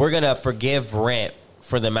 we're gonna forgive rent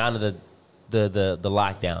for the amount of the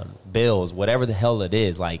lockdown bills, whatever the hell it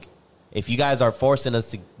is. Like, if you guys are forcing us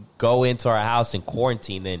to go into our house and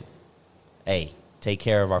quarantine, then hey, take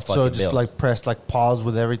care of our fucking So bills. just like press like pause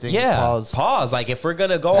with everything. Yeah, Pause. pause. Like, if we're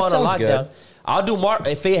gonna go That on a sounds lockdown, good. I'll do more.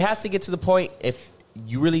 If it has to get to the point, if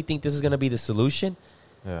you really think this is gonna be the solution,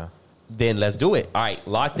 Yeah. then let's do it. All right,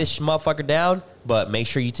 lock this motherfucker down, but make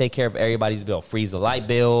sure you take care of everybody's bill. Freeze the light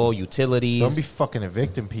bill, utilities. Don't be fucking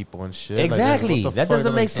evicting people and shit. Like, Exactly. what the That fuck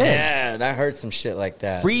doesn't make sense. Yeah, that hurts some shit like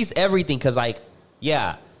that. Freeze everything, because, like,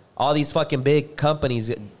 yeah, all these fucking big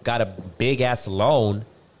companies got a big ass loan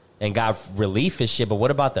and got relief and shit, but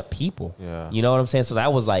what about the people? Yeah. You know what I'm saying? So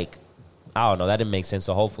that was like, I don't know, that didn't make sense.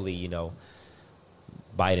 So hopefully, you know,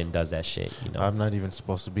 Biden does that shit, you know. I'm not even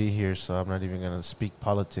supposed to be here, so I'm not even gonna speak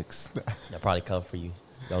politics. They'll probably come for you.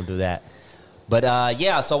 Don't do that. But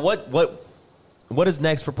yeah, so what is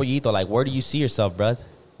next for Pollito? Like, where do you see yourself, bruh?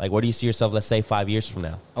 Like, where do you see yourself, let's say, 5 years from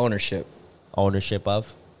now? Ownership, Ownership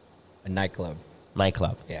of a nightclub.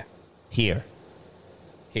 nightclub. Yeah, Here.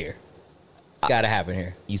 here. It's got to happen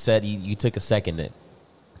here. You said you took a second then.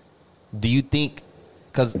 Do you think,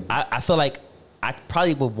 because I feel like I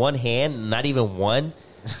probably with one hand, not even one,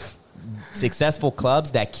 successful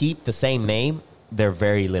clubs that keep the same name, they're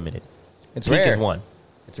very limited. It's Pink rare. is one.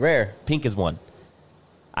 It's rare. Pink is one.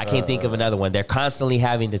 I can't think of another one. They're constantly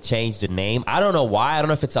having to change the name. I don't know why. I don't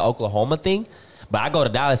know if it's an Oklahoma thing, but I go to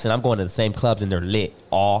Dallas and I'm going to the same clubs and they're lit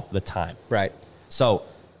all the time. Right. So,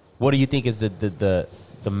 what do you think is the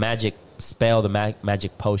magic spell, the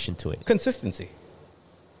magic potion to it? Consistency.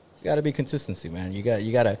 It's got to be consistency, man. You got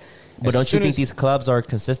to. But don't you think these clubs are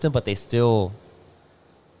consistent, but they still,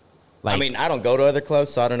 like, I mean, I don't go to other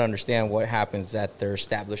clubs, so I don't understand what happens at their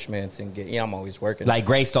establishments and get. I'm always working. like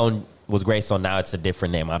Greystone was Greystone. Now it's a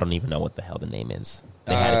different name. I don't even know what the hell the name is.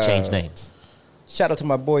 They had to change names. Shout out to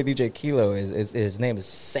my boy DJ Kilo. His name is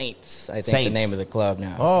Saints. I think the Saints. name of the club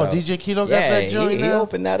now. Oh, So, DJ Kilo got yeah, that joint he now?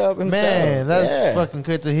 opened that up himself. Man, that's Yeah. fucking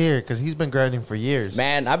good to hear because he's been grinding for years.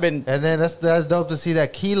 Man, I've been. And then that's dope to see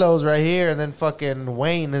that Kilo's right here, and then fucking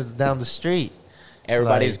Wayne is down the street.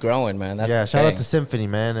 Everybody's like- growing, man. That's Yeah, the shout out thing. to Symphony,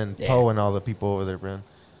 man, and Yeah. Poe and all the people over there, man.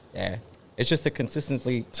 Yeah, it's just a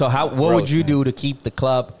consistently. So what growth, would you man. do to keep the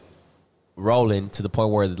club rolling to the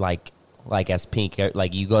point where like as Pink,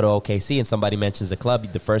 like you go to OKC and somebody mentions the club,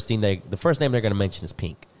 the first name they're going to mention is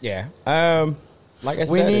Pink. Yeah. Like I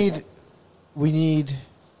We said, it's- we need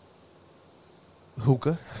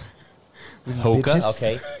hookah. We need Hookah,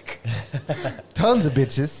 bitches. okay. Tons of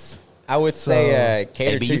bitches. I would say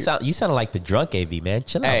cater Hey, but to. you sound like the drunk AV, man.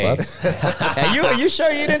 Chill Hey. out, Bubs. Hey, you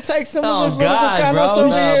sure you didn't take some Oh, of this little God, Bucanos bro. over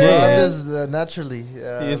Nah, here? bro, I'm Yeah. just naturally.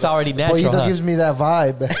 It's already natural, Pollito huh? gives me that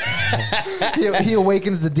vibe. he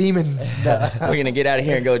awakens the demons. Nah. We're gonna get out of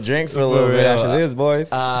here and go drink for a little bit after this, boys.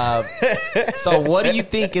 So what do you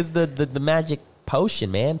think is the magic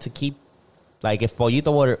potion, man, to keep, like, if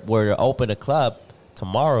Pollito were to open a club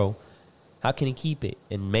tomorrow, how can he keep it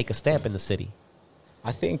and make a stamp in the city?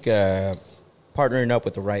 I think partnering up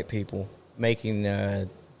with the right people, making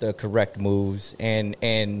the correct moves, and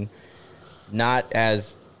not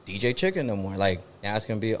as DJ Chicken no more. Like, now it's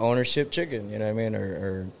gonna be ownership Chicken, you know what I mean,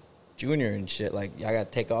 or Junior and shit. Like, I gotta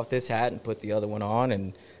take off this hat and put the other one on,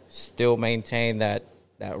 and still maintain that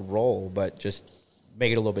role, but just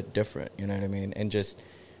make it a little bit different. You know what I mean, and just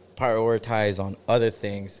prioritize on other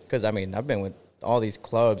things. Because I mean, I've been with all these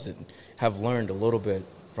clubs and have learned a little bit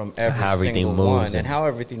from every How everything single moves one, and and- how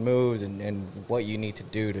everything moves, and what you need to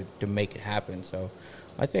do to make it happen. So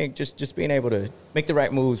I think just being able to make the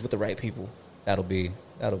right moves with the right people, that'll be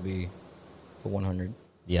the 100.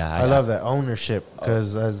 Yeah, I love that ownership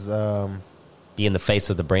because as be in the face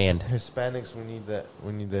of the brand. Hispanics, we need that.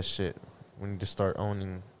 We need that shit. We need to start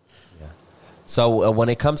owning. So when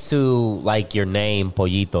it comes to like your name,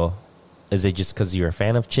 Pollito, is it just because you're a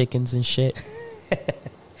fan of chickens and shit?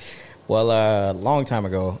 Well, a long time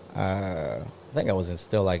ago, I think I was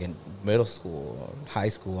still like in middle school or high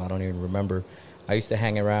school. I don't even remember. I used to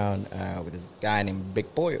hang around with this guy named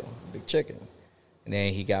Big Pollo, Big Chicken. And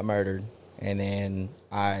then he got murdered. And then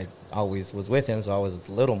I always was with him, so I was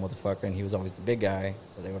the little motherfucker, and he was always the big guy.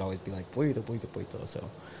 So they would always be like, Pollito, Pollito, Pollito. So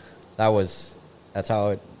that's how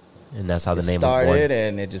it And that's how the name started, was born.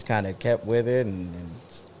 and it just kind of kept with it, and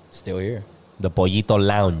still here. The Pollito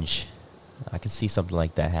Lounge. I can see something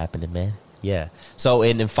like that happening, man. Yeah. So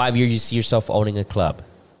in 5 years, you see yourself owning a club.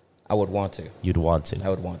 I would want to. You'd want to. I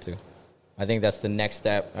would want to. I think that's the next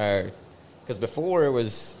step. Because before it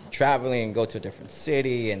was traveling and go to a different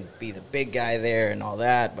city and be the big guy there and all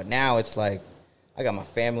that. But now it's like, I got my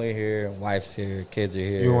family here, wife's here, kids are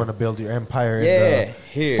here. You want to build your empire Yeah, in the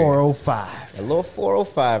here. 405. A little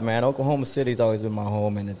 405, man. Oklahoma City's always been my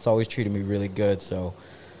home, and it's always treated me really good. So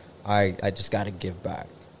I just got to give back.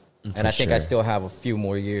 And I think I still have a few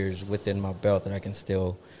more years within my belt that I can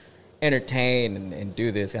still entertain and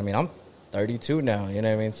do this. I mean, I'm 32 now, you know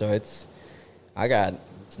what I mean? So it's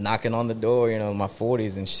knocking on the door, you know, in my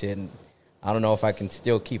 40s and shit. And I don't know if I can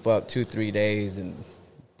still keep up 2-3 days and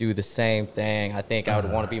do the same thing. I think I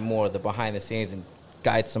would want to be more of the behind the scenes and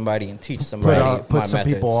guide somebody and teach somebody Put my some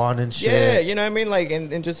methods. people on and shit. Yeah, you know what I mean? Like,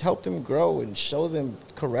 and just help them grow and show them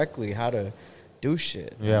correctly how to do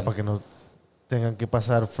shit. Yeah, para que no tengan que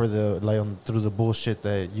pasar through the bullshit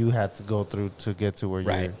that you had to go through to get to where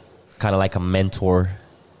Right. you're. Kind of like a mentor,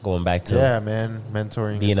 going back to Yeah, man.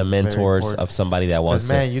 Mentoring. being is a very mentor important. of somebody that wants 'Cause,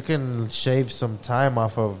 to. man, you can shave some time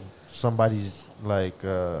off of somebody's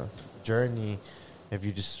journey if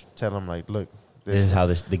you just tell them like, look, This is how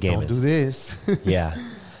the game don't is. do this. Yeah.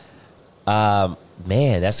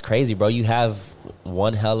 Man, that's crazy, bro. You have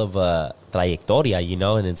one hell of a trayectoria, you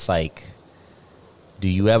know, and it's like, do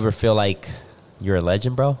you ever feel like you're a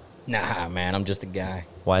legend, bro? Nah, man, I'm just a guy.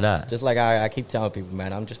 Why not? Just like I keep telling people,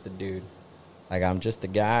 man, I'm just a dude. Like, I'm just a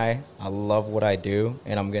guy. I love what I do,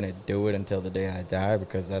 and I'm going to do it until the day I die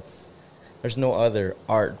because there's no other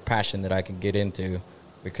art passion that I can get into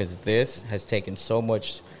because this has taken so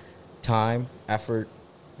much time, effort,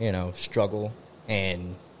 you know, struggle,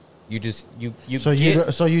 and you So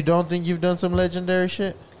you don't think you've done some legendary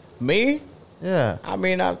shit? Me? Yeah. I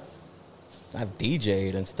mean, I've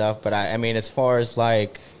DJ'd and stuff, but I mean, as far as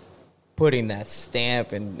like putting that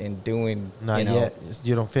stamp and doing, Not you know, yet.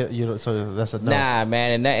 You don't feel you don't. So that's a no. nah,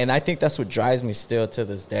 man, and I think that's what drives me still to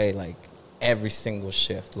this day. Like every single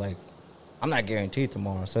shift, like I'm not guaranteed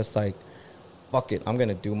tomorrow, so it's like, fuck it, I'm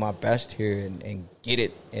gonna do my best here and get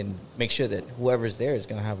it and make sure that whoever's there is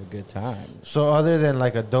gonna have a good time. So other than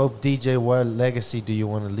like a dope DJ, what legacy do you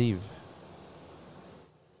want to leave?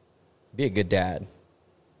 Be a good dad.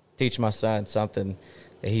 Teach my son something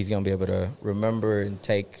that he's gonna be able to remember and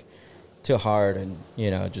take to heart, and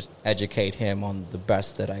you know, just educate him on the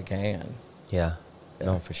best that I can. Yeah.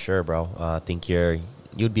 No, for sure, bro. I think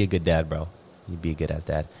you'd be a good dad, bro. You'd be a good ass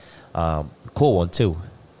dad. Cool one too.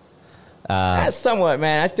 That's somewhat,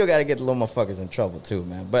 man. I still got to get the little motherfuckers in trouble too,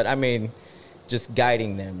 man. But I mean, just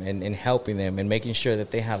guiding them and helping them and making sure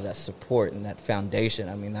that they have that support and that foundation.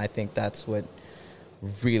 I mean, I think that's what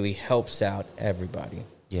really helps out everybody.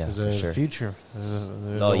 Yeah, for There's sure. a future.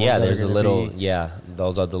 Oh yeah, there's a little. Yeah,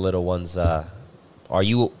 those are the little ones. Are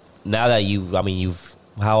you now that you've?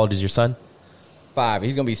 How old is your son? 5.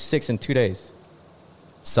 He's gonna be 6 in 2 days.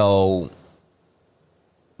 So,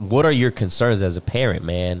 what are your concerns as a parent,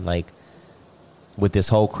 man? Like, with this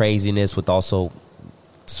whole craziness, with also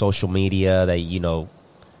social media, that you know,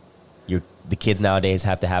 the kids nowadays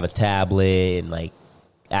have to have a tablet and like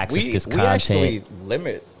access this We content. actually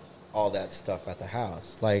limit all that stuff at the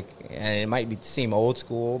house. Like, and it might seem old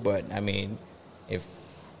school, but I mean, if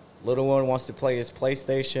little one wants to play his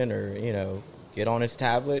PlayStation or, you know, get on his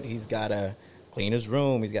tablet, he's got to clean his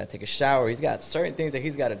room. He's got to take a shower. He's got certain things that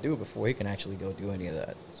he's got to do before he can actually go do any of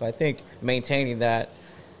that. So I think maintaining that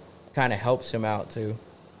kind of helps him out too.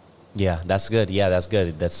 Yeah, that's good. Yeah, that's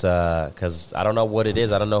good. That's because I don't know what it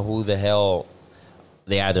is. I don't know who the hell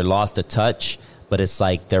they either lost the touch, but it's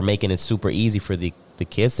like they're making it super easy for the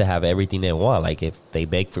kids to have everything they want. Like if they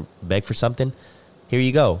beg for something, here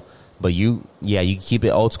you go. But you keep it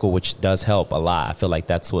old school, which does help a lot. I feel like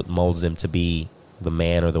that's what molds them to be the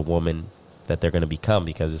man or the woman that they're going to become,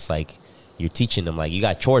 because it's like you're teaching them, like, you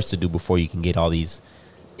got chores to do before you can get all these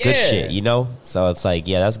good shit, you know? So it's like,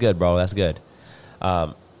 yeah, that's good, bro. That's good.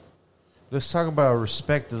 Let's talk about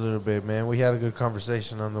respect a little bit, man. We had a good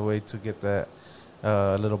conversation on the way to get that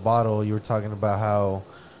little bottle. You were talking about how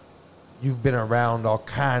you've been around all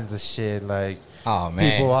kinds of shit, like, Oh,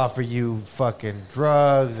 man. people offer you fucking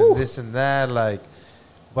drugs and this and that, like,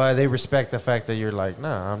 but they respect the fact that you're like,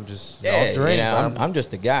 nah, I'm just, I'll drink. You know, I'm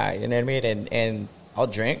just a guy, you know what I mean? And I'll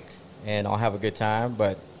drink and I'll have a good time,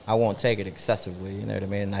 but I won't take it excessively, you know what I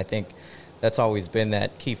mean? And I think that's always been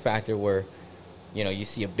that key factor where, you know, you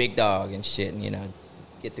see a big dog and shit and, you know,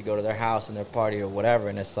 get to go to their house and their party or whatever,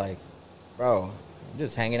 and it's like, bro, I'm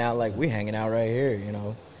just hanging out like we hanging out right here, you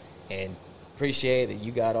know, and appreciate that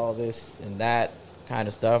you got all this and that kind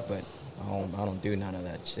of stuff, but I don't do none of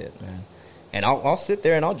that shit, man. And I'll sit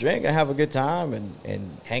there and I'll drink and have a good time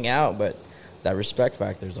and hang out, but that respect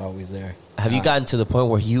factor is always there. Have you gotten to the point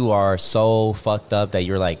where you are so fucked up that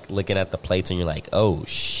you're like looking at the plates and you're like, oh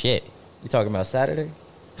shit? You talking about Saturday?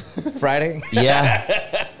 Friday? Yeah.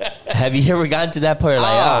 Have you ever gotten to that point where like,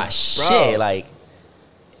 Oh, ah, shit? bro. Like,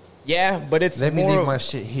 Yeah, but it's Let me more leave of- my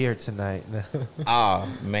shit here tonight. Oh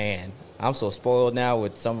man, I'm so spoiled now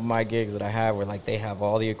with some of my gigs that I have, where like they have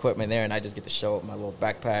all the equipment there, and I just get to show up my little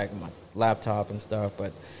backpack, my laptop, and stuff.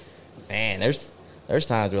 But man, there's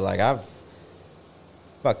times where like I've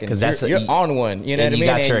fucking 'Cause that's you're you- on one, you know and what I you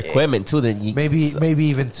mean? got your And- equipment too. Then you, maybe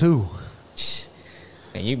even 2.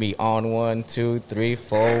 and you be on 1, 2, 3,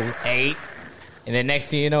 4, 8. And then next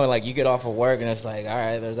thing you know, like you get off of work and it's like, all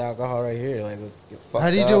right, there's alcohol right here. Like, let's get fucked How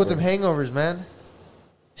do you up deal with or- them hangovers, man?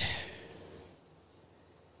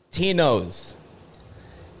 T knows.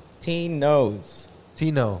 T knows.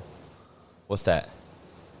 Tino. what's that?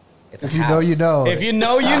 It's a If you know, you house. know. If you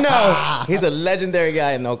know, you know. He's a legendary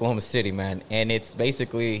guy in Oklahoma City, man. And it's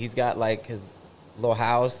basically, he's got like his little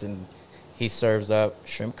house and he serves up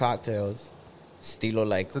shrimp cocktails. Estilo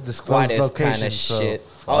like It's a disclosed Juarez location, kind of so- shit.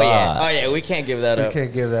 Oh yeah, we can't give that We up.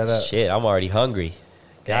 can't give that up. Shit, I'm already hungry.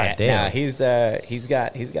 God damn. Nah, he's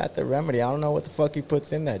got the remedy. I don't know what the fuck he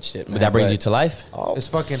puts in that shit, man. But that brings but- you to life? Oh, It's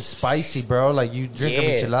fucking spicy, bro. Like you drink a Yeah.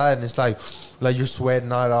 michelada and it's like you're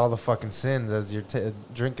sweating out all the fucking sins as you're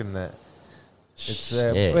drinking that. It's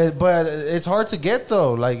Shit. but it's hard to get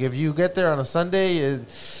though. Like if you get there on a Sunday,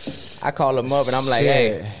 it's, I call him up and I'm like,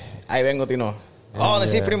 Shit. hey, ahí vengo, Tino. Oh, Yeah.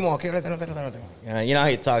 sí, primo. You know how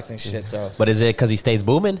he talks and shit, so. But is it because he stays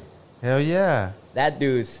booming? hell yeah. That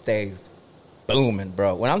dude stays booming,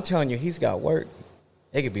 bro. When I'm telling you he's got work,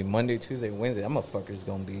 it could be Monday, Tuesday, Wednesday. That motherfucker's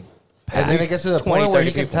gonna be. And then it gets to the 20, point where 30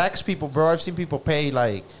 he can people. tax people, bro. I've seen people pay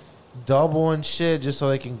like double and shit just so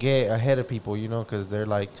they can get ahead of people, you know, because they're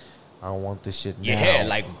like, I want this shit now. Yeah,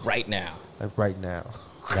 like right now. like right now.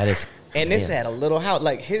 That is. And this man. at a little house,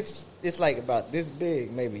 like his. It's like about this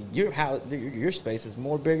big, maybe. Your house, your space is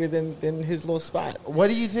more bigger than his little spot. What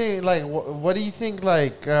do you think? Like, what do you think?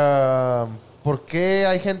 Like, ¿por qué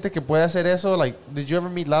hay gente que puede hacer eso? Like, did you ever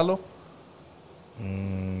meet Lalo?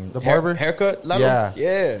 The barber? Haircut? Lalo? Yeah.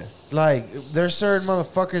 Yeah. Like, there's certain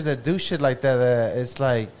motherfuckers that do shit like that. That it's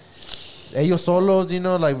like, ellos solos, you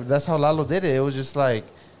know, like that's how Lalo did it. It was just like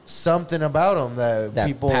something about him that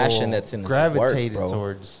people passion that's in his gravitated work, bro.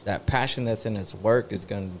 towards. That passion that's in his work is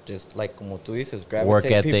going to just, like, como tú dices, Work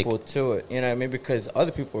gravitate ethic. people to it. You know what I mean? Because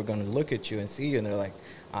other people are going to look at you and see you and they're like,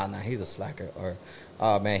 ah, nah, he's a slacker. Or,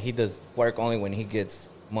 oh, man, he does work only when he gets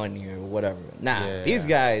money or whatever. Nah, Yeah. these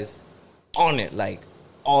guys on it, like,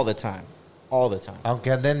 all the time. All the time. Aunque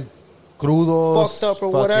anden crudos. Fucked up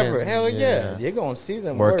or fucking- whatever. Hell yeah. You're going to see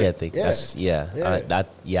them work ethic. Yeah. That's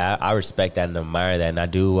Yeah. I respect that and admire that, and I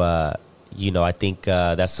do. I think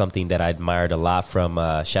that's something that I admired a lot from.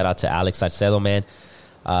 Shout out to Alex Salcedo, man.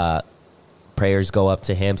 Prayers go up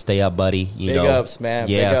to him. Stay up, buddy. You Big know, ups, man.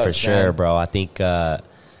 Big Yeah, for ups, sure, man. bro. I think I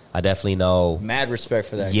definitely know. Mad respect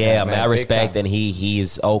for that Yeah, guy, man. mad Big respect, time. and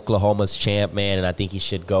he's Oklahoma's champ, man, and I think he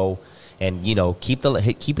should go and keep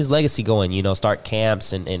his legacy going. Start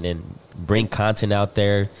camps and bring content out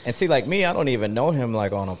there. And see, like me, I don't even know him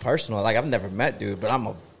like on a personal. Like I've never met dude, but I'm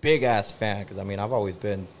a big ass fan because I mean I've always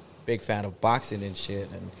been a big fan of boxing and shit.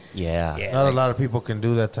 And Yeah, Not like, a lot of people can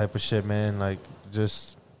do that type of shit, man. Like,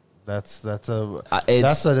 just that's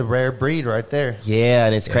it's- a rare breed right there. Yeah,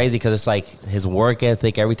 and it's crazy because it's like his work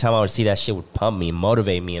ethic. Every time I would see that shit would pump me and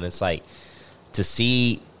motivate me, and it's like to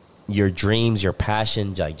see your dreams, your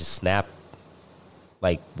passion, like just snap,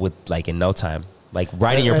 like in no time, like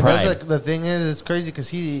right in your And prime. that's like, the thing is, it's crazy because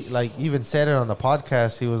he like even said it on the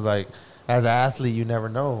podcast. He was like, as an athlete, you never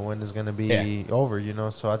know when it's gonna be Yeah. over, you know.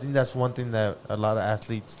 So I think that's one thing that a lot of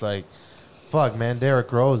athletes like. Fuck, man,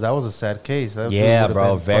 Derrick Rose, that was a sad case. That dude Yeah, would've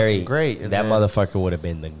bro, been very fucking great. And that then- motherfucker would have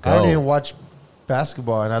been the I don't even goat. watch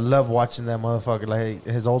basketball, and I love watching that motherfucker. Like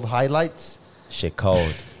his old highlights. Shit,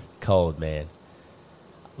 cold, man.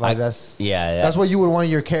 Like that's Yeah, that's what you would want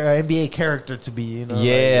your NBA character to be. You know?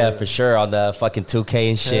 yeah, like, for sure on the fucking 2K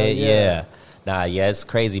and shit. Hell Yeah. yeah. Nah, yeah, it's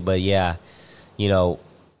crazy, but yeah,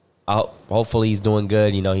 hopefully he's doing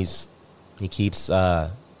good. He keeps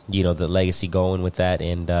the legacy going with that,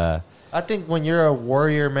 and I think when you're a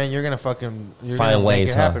warrior, man, you're gonna Find make ways,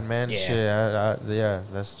 it huh? happen, man. Yeah. Shit, yeah,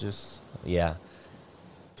 that's just. yeah.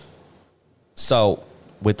 So,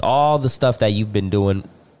 with all the stuff that you've been doing,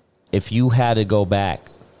 if you had to go back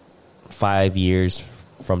 5 years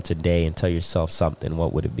from today and tell yourself something,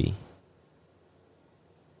 what would it be?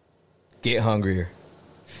 get hungrier,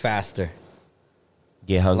 faster.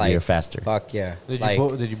 Get hungrier Like, faster. Fuck yeah. Did Like,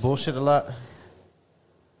 you bullshit a lot?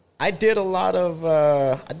 I did a lot of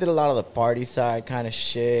the party side kind of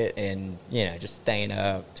shit, and just staying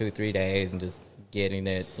up 2-3 days and just getting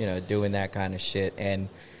it, doing that kind of shit. And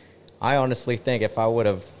I honestly think if I would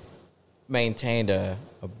have maintained a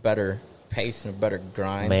better pace and a better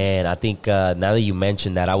grind, Man, I think now that you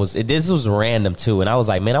mentioned that, this was random too, and I was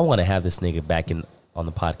like, man, I want to have this nigga back on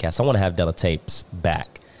the podcast. I want to have Della Tapes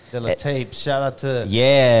back. Della Tapes, shout out to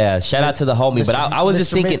shout out to the homie. But I was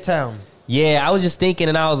just thinking, Midtown. Yeah, I was just thinking,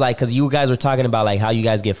 and I was like, because you guys were talking about like how you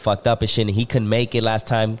guys get fucked up and shit, and he couldn't make it last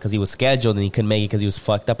time because he was scheduled, and he couldn't make it because he was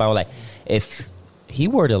fucked up. I was like, if he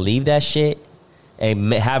were to leave that shit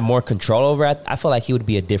and have more control over it, I feel like he would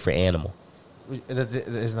be a different animal.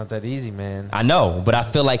 It's not that easy, man. I know, but I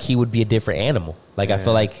feel like he would be a different animal. Like, I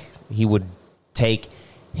feel like he would take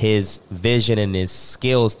his vision and his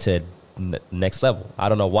skills to next level. I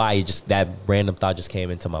don't know why. That random thought just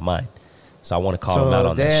came into my mind. So I want to call him out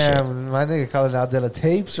on that shit. Damn, my nigga calling out Della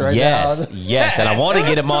Tapes right now. Yes, and I want to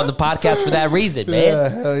get him on the podcast for that reason, man. Yeah,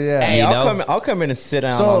 hell yeah. Hey, I'll come in and sit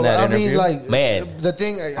down on that interview. I mean, like, Man. the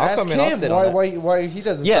thing, I'll ask come in, I'll him sit on why he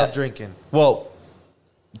doesn't stop drinking. Well,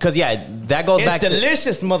 because, that goes back to... It's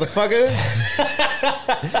delicious, motherfucker.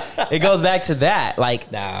 It goes back to that.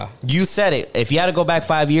 Like, Nah. you said it. If you had to go back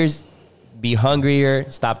 5 years, be hungrier,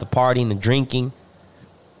 stop the partying and drinking.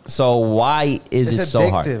 So why is it so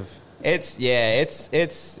hard?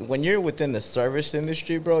 It's when you're within the service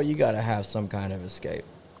industry, bro, you got to have some kind of escape.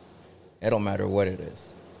 It don't matter what it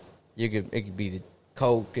is. It could be the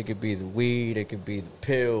coke, it could be the weed, it could be the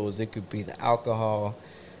pills, it could be the alcohol.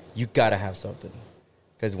 You got to have something.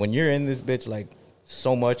 Because when you're in this bitch like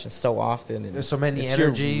so much and so often, and there's so many it's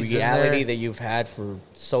energies your reality in there that you've had for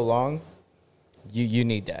so long, you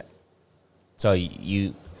need that. So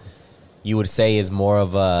you would say is more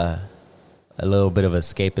of a little bit of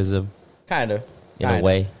escapism, Kind of. in a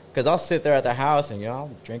way. Because I'll sit there at the house and,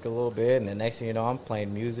 I'll drink a little bit. And the next thing you know, I'm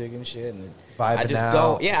playing music and shit. And then I just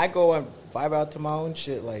go. Yeah, I go and vibe out to my own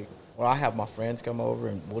shit. Like, I have my friends come over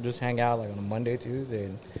and we'll just hang out like on a Monday, Tuesday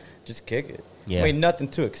and just kick it. Yeah. I mean, nothing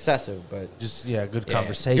too excessive, but Just, good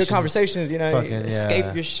conversations. Good conversations, Fucking,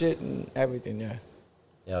 escape your shit and everything, yeah.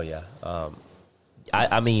 Hell yeah.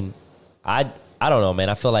 I mean, I don't know, man.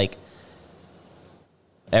 I feel like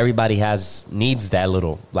everybody needs that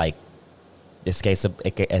little like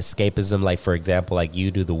escapism. Like, for example, like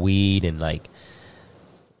you do the weed and like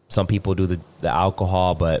some people do the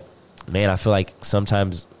alcohol, but man, I feel like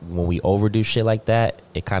sometimes when we overdo shit like that,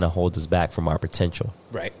 it kind of holds us back from our potential.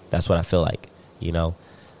 Right. That's what I feel like,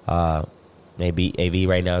 maybe AV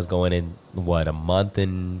right now is going in a month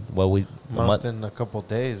and month and a couple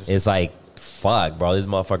days. It's like, fuck, bro, this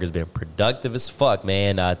motherfucker's been productive as fuck,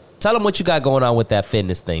 man. Tell them what you got going on with that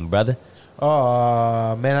fitness thing, brother.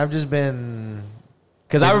 Oh, man, I've just been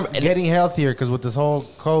getting healthier because with this whole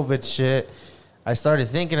COVID shit, I started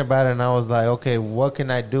thinking about it and I was like, okay, what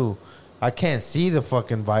can I do? I can't see the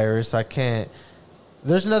fucking virus.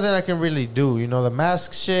 There's nothing I can really do. The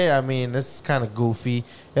mask shit, I mean, it's kind of goofy.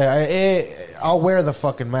 Yeah, I'll wear the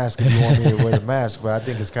fucking mask if you want me to wear the mask, but I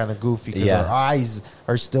think it's kind of goofy because our eyes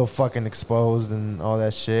are still fucking exposed and all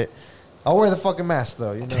that shit. I'll wear the fucking mask,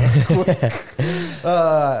 though,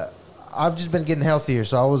 I've just been getting healthier.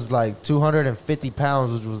 So I was like 250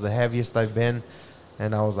 pounds, which was the heaviest I've been.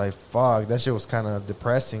 And I was like, fuck, that shit was kind of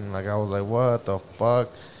depressing. Like, I was like, what the fuck?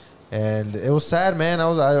 And it was sad, man. I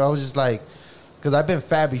was just like, because I've been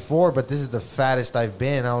fat before, but this is the fattest I've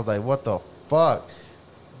been. I was like, what the fuck?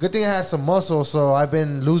 Good thing I had some muscle, so I've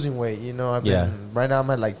been losing weight. Right now I'm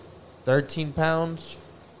at like 13 pounds,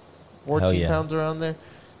 14 pounds around there.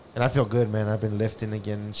 And I feel good, man. I've been lifting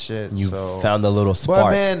again and shit. You found a little spark.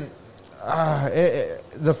 But, man,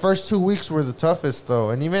 the first 2 weeks were the toughest, though.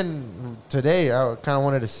 And even today, I kind of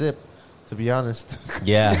wanted to sip, to be honest.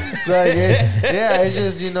 Yeah. It's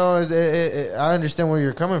just, I understand where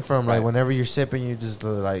you're coming from. Like, whenever you're sipping, you just,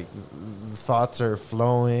 like, thoughts are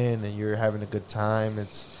flowing and you're having a good time.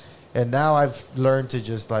 And now I've learned to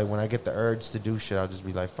just, like, when I get the urge to do shit, I'll just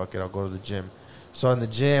be like, fuck it, I'll go to the gym. So in the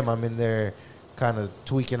gym, I'm in there kind of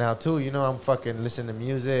tweaking out, too. I'm fucking listening to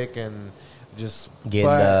music and just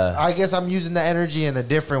but I guess I'm using the energy in a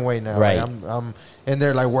different way now. Right. Like I'm in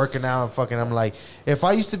there like working out and fucking I'm like, if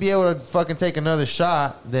I used to be able to fucking take another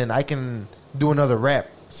shot, then I can do another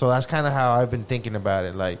rep. So that's kind of how I've been thinking about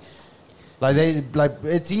it. Like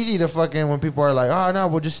it's easy to fucking when people are like, oh no,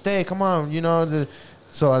 we'll just stay, come on,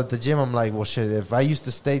 so at the gym I'm like, well shit, if I used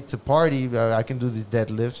to stay to party, I can do these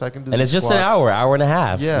deadlifts, I can do and it's just an hour and a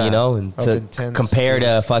half, and to compare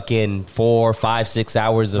to fucking 4, 5, 6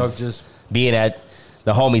 hours of just being at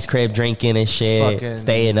the homie's crib drinking and shit,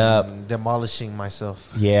 staying up, demolishing myself.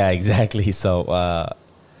 Yeah, exactly. So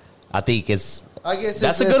I think it's. I guess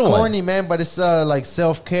That's it's a good one. corny, man, but it's like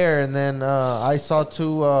self-care. And then I saw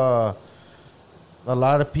too a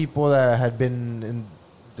lot of people that had been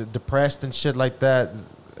depressed and shit like that.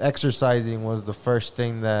 Exercising was the first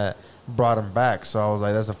thing that brought them back. So I was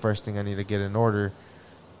like, that's the first thing I need to get in order,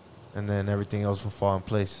 and then everything else will fall in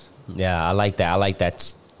place. Yeah, I like that. I like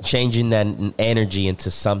that. Changing that energy into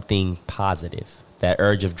something positive. That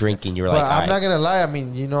urge of drinking, you're like, I'm not gonna lie. I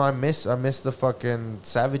mean, you know, I miss the fucking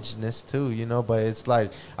savageness too. You know, but it's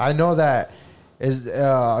like I know that is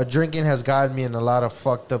drinking has gotten me in a lot of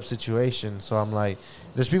fucked up situations. So I'm like,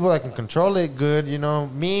 there's people that can control it good. You know,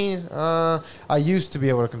 me, I used to be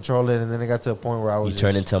able to control it, and then it got to a point where I was you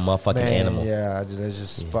turn into a motherfucking animal. Yeah, let's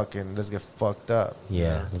just fucking let's get fucked up.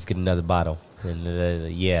 Yeah, let's get another bottle. And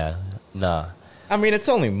nah. I mean, it's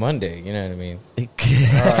only Monday. You know what I mean?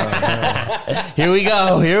 Here we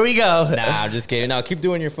go. Nah, I'm just kidding. No, keep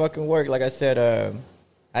doing your fucking work. Like I said,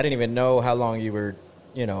 I didn't even know how long you were,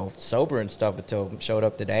 you know, sober and stuff until showed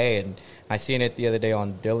up today. And I seen it the other day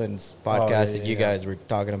on Dylan's podcast that you guys were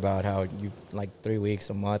talking about how you like 3 weeks,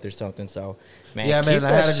 a month or something. So, man, yeah, keep man,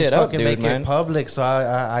 I that had to shit just up, fucking dude, make man. it public, so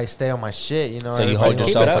I stay on my shit. You know, So you everybody hold knows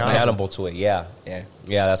yourself Keep it up, man. accountable to it. Yeah. Yeah.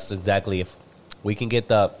 That's exactly. If we can get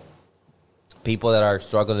the people that are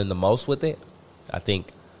struggling the most with it, I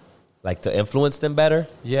think, like, to influence them better.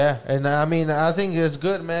 Yeah, and I mean, I think it's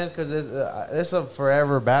good, man, because it's a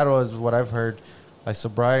forever battle, is what I've heard. Like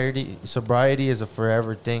sobriety is a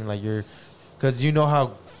forever thing. Like because you know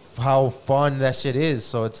how fun that shit is.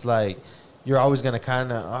 So it's like you're always gonna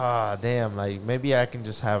kind of damn, like maybe I can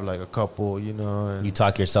just have like a couple, you know. And You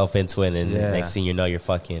talk yourself into it, and Yeah. next thing you know, you're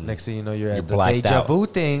fucking. next thing you know, you're at the blacked deja out. vu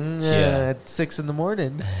thing Yeah. at 6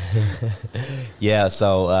 a.m. Yeah.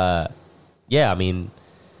 So yeah, I mean,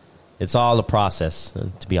 it's all a process.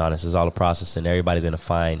 To be honest, it's all a process, and everybody's gonna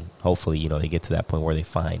find. Hopefully, you know, they get to that point where they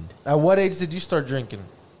find At what age did you start drinking?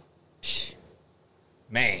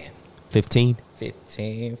 Man, 15.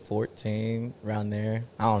 15, 14, around there.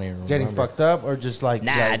 I don't even remember. Getting fucked up or just like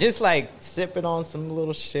Nah, just like sipping on some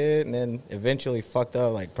little shit and then eventually fucked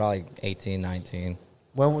up like probably 18, 19.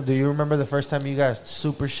 When do you remember the first time you got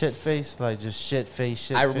super shit faced, like just shit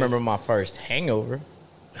face? I remember my first hangover.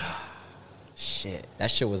 Shit.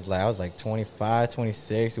 That shit was like, I was like 25,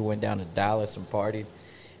 26. We went down to Dallas and partied.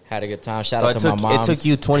 Had a good time. Shout out to my moms. It took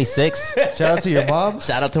you 26. Shout out to your mom.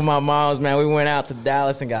 Shout out to my moms, man. We went out to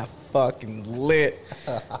Dallas and got fucking lit.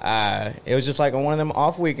 It was just like on one of them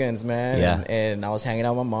off weekends, man. Yeah. And I was hanging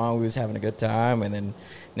out with my mom. We was having a good time. And then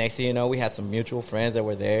next thing you know, we had some mutual friends that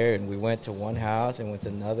were there. And we went to one house and went to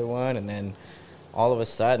another one. And then all of a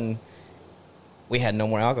sudden, we had no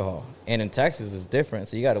more alcohol. And in Texas, it's different.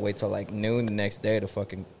 So you got to wait till like noon the next day to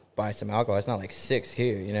fucking buy some alcohol. It's not like 6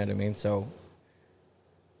 here. You know what I mean? So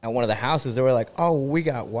at one of the houses, they were like, oh, we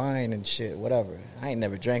got wine and shit, whatever. I ain't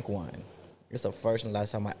never drank wine. It's the first and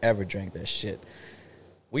last time I ever drank that shit.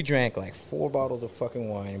 We drank like 4 bottles of fucking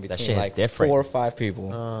wine in That between shit is like different. 4 or 5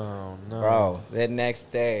 people. Oh no, Bro, the next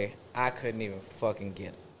day, I couldn't even fucking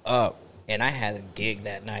get up. And I had a gig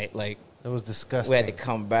that night. Like, it was disgusting. we had to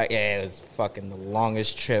come back. Yeah, it was fucking the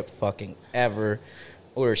longest trip fucking ever.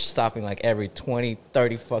 We were stopping like every 20,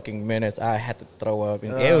 30 fucking minutes. I had to throw up.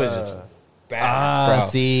 And it was just bad, bro.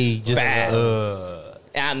 See, just Bad.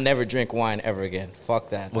 I'll never drink wine ever again. Fuck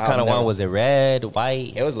that. what kind of wine was it? Red,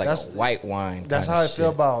 white? It was like That's- a white wine. That's kinda how I feel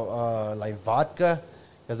shit. about like vodka,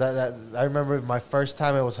 because that I remember my first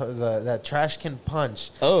time it was that trash can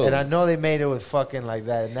punch. Oh. And I know they made it with fucking like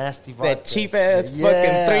that nasty vodka. That cheap ass fucking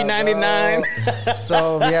 $3.99. bro.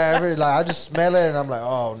 So yeah, I just smell it and I'm like,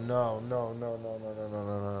 oh no,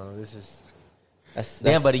 this is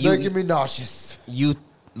Damn, but making me nauseous.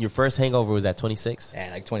 your first hangover was at 26? Yeah,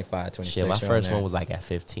 like 25, 26. Shit, my around first there. one was like at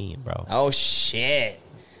 15, bro. Oh, shit.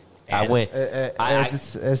 I went.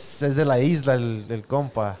 Es de la isla del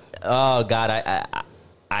compa. Oh God,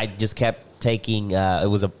 I just kept taking. It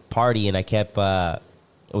was a party, and I kept.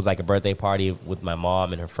 It was like a birthday party with my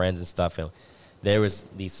mom and her friends and stuff, and there was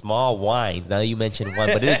these small wines. Now you mentioned one,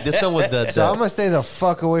 but this one was the. So I'm gonna stay the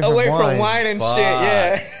fuck away from Away wine. from wine and Fuck. shit,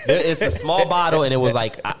 yeah. It's a small bottle, and it was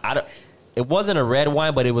like I don't. It wasn't a red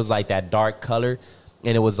wine, but it was like that dark color,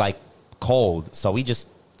 and it was like cold. So we just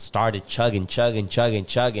started chugging,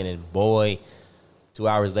 and boy, 2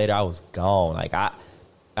 hours later I was gone. Like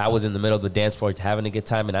I was in the middle of the dance floor having a good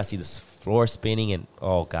time, and I see this floor spinning, and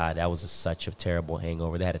oh God, that was such a terrible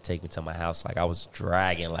hangover. They had to take me to my house. Like I was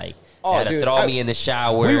dragging, like Oh, they had to dude, throw me in the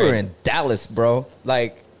shower. We were in Dallas, bro.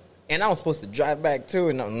 Like, and I was supposed to drive back too,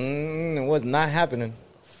 and it was not happening.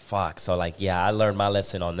 Fuck. So like, yeah, I learned my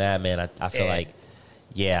lesson on that, man. I feel Yeah. like,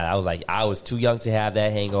 yeah, I was too young to have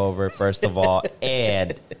that hangover, first of all,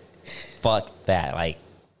 and fuck that. Like,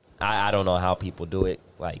 I don't know how people do it.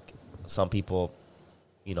 Like, some people,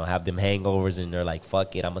 you know, have them hangovers and they're like,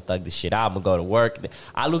 fuck it, I'm gonna thug this shit out. I'm gonna go to work.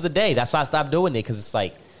 I lose a day. That's why I stopped doing it, because it's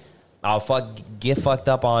like, I'll get fucked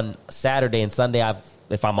up on Saturday and Sunday.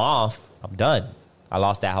 If I'm off, I'm done. I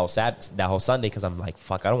lost that whole Sunday because I'm like,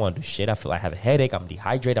 fuck, I don't want to do shit. I feel like I have a headache. I'm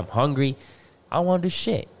dehydrated. I'm hungry. I don't want to do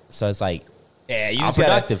shit. So it's like, Yeah, you I'm just gotta,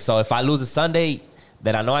 productive. So if I lose a Sunday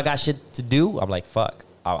that I know I got shit to do, I'm like, fuck.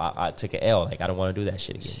 I took an L. Like, I don't want to do that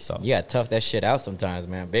shit again. So you gotta tough that shit out sometimes,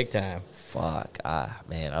 man. Big time. fuck.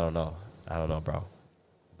 Man, I don't know, bro.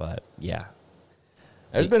 But yeah,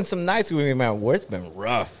 There's been some nights with me, man, where it's been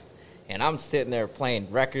rough. And I'm sitting there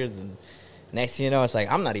playing records, and next thing you know, it's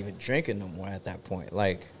like I'm not even drinking no more at that point.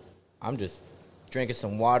 Like, I'm just drinking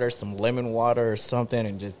some water, some lemon water or something,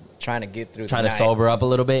 and just trying to get through trying the to night. sober up a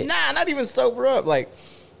little bit. Nah, not even sober up. Like,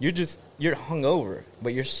 you're hungover,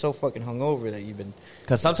 but you're so fucking hungover that you've been...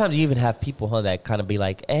 Because sometimes you even have people, that kind of be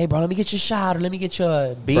like, hey, bro, let me get you a shot, or let me get you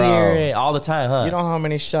a beer, Bro. all the time, huh? You know how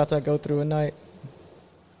many shots I go through a night?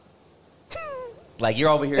 Like, you're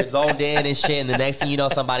over here zoned in and shit, and the next thing you know,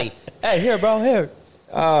 somebody, hey, here, bro, here.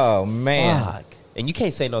 Oh, man. Fuck. And you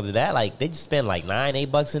can't say no to that. Like, they just spend like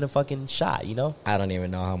 $8 in a fucking shot, you know? I don't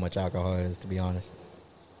even know how much alcohol it is, to be honest.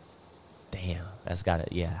 Damn, that's gotta,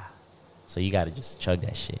 yeah. So you gotta just chug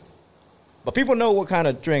that shit. But people know what kind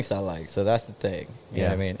of drinks I like, so that's the thing. You know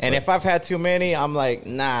what I mean? And if I've had too many, I'm like,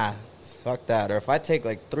 nah, fuck that. Or if I take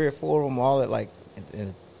like 3 or 4 of them all at like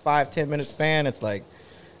in a 5-10 minute span, it's like,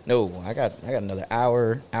 no, I got another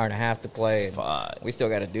hour and a half to play. And Fuck. we still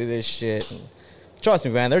got to do this shit. And trust me,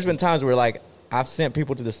 man. There's been times where like I've sent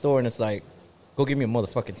people to the store and it's like, go get me a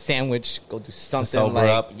motherfucking sandwich. Go do something sober like,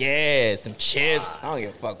 up. yeah, some chips. I don't give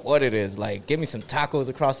a fuck what it is. Like, give me some tacos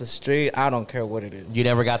across the street. I don't care what it is. You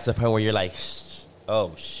never got to the point where you're like,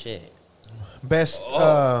 oh, shit. Best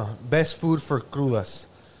food for crudas.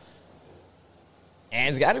 And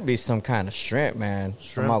it's got to be some kind of shrimp, man.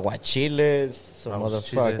 Shrimp? Some aguachiles, some Aguachiles.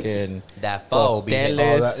 motherfucking That pho be hitting.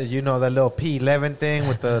 tortillas. Oh, that, you know that little P11 thing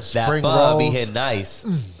with the That spring pho rolls. be hitting nice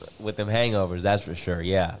with them hangovers, that's for sure,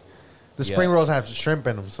 yeah. The Yeah. spring rolls have shrimp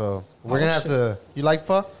in them, so we're gonna have shit. to. You like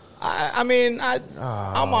pho? I mean, I'm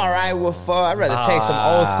all right with pho. I'd rather take some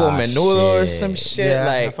old school menudo or shit. some shit. Yeah,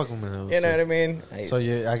 I like, fuck with menudo, you know too. what I mean? Like, So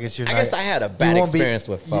you, I guess you're. I not, guess I had a you bad won't be- experience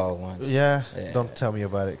with pho once. Yeah, Yeah. don't tell me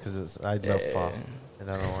about it because I love pho,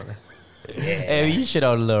 and I don't want to. Hey, you should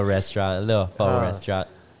own a little restaurant, a little pho restaurant.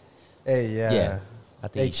 Hey, yeah. Yeah. I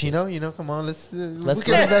think Hey, you should. Chino, you know, come on, let's Let's we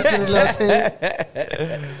can invest in this little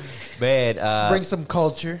thing. Man, Bring some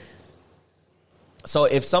culture. so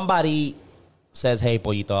if somebody says, hey,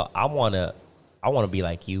 Pollito, I wanna be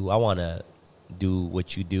like you. I wanna do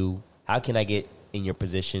what you do. How can I get in your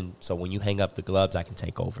position so when you hang up the gloves, I can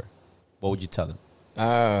take over? What would you tell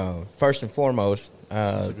them? First and foremost,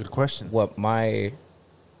 That's a good question. what my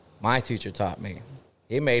teacher taught me.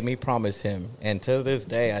 He made me promise him, and to this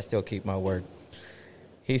day, I still keep my word.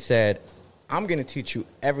 He said, I'm going to teach you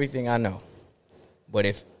everything I know. But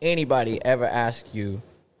if anybody ever asks you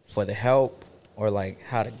for the help or like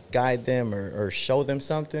how to guide them or show them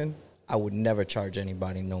something, I would never charge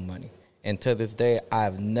anybody no money. And to this day,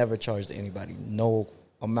 I've never charged anybody no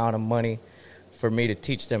amount of money for me to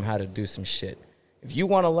teach them how to do some shit. If you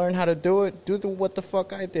want to learn how to do it, do what the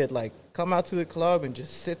fuck I did. Like, come out to the club and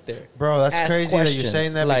just sit there. Bro, that's Ask crazy that you're questions.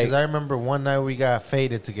 saying that Like, because I remember one night we got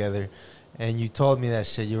faded together, and you told me that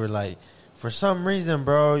shit. You were like, for some reason,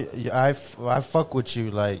 bro, I fuck with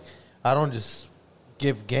you. Like, I don't just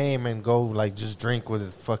give game and go like just drink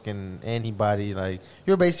with fucking anybody. Like,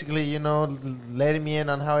 you're basically, you know, letting me in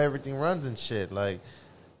on how everything runs and shit. Like,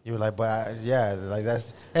 you were like, but yeah, like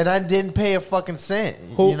that's, and I didn't pay a fucking cent.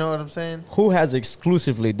 Who- You know what I'm saying? who has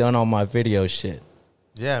exclusively done all my video shit?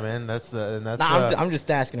 Yeah, man. That's Nah, I'm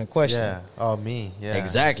just asking a question. yeah. Oh, me. Yeah.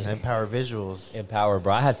 Exactly. And Power Visuals. Empower,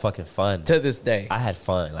 bro. I had fucking fun. To this day. I had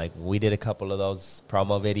fun. Like, we did a couple of those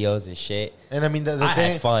promo videos and shit. And I mean, the I had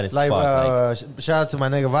thing, fun as like, fuck, shout out to my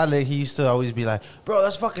nigga Vale. He used to always be like, "Bro,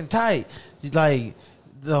 that's fucking tight." Like,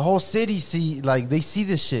 the whole city they see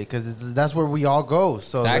this shit because that's where we all go.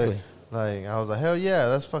 So, Exactly. like, I was like, "Hell yeah,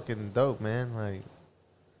 that's fucking dope, man!" Like,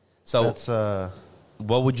 So, that's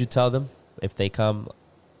what would you tell them if they come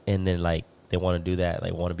and then, like, they want to do that?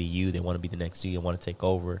 Like, want to be you. They want to be the next you. They want to take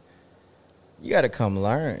over. You got to come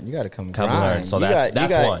learn. You got to come Come grind. learn. So You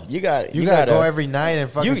that's got- one. You got you gotta go every night and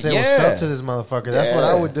fucking You- say what's yeah. up to this motherfucker. That's what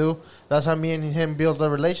I Yeah. would do. That's how me and him built a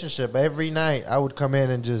relationship. Every night I would come in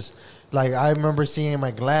and just like I remember seeing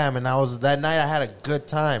my glam, and that night I had a good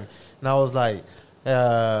time, and I was like,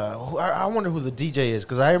 I wonder who the DJ is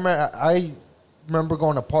because I remember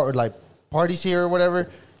going to parties here or whatever,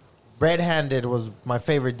 Red Handed was my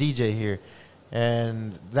favorite DJ here.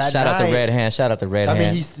 And that Shout night, out to Red Hand. Shout out to Red I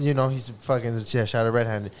Hand. mean, he's fucking, shout out Red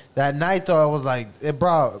Handed. That night, though, I was like, it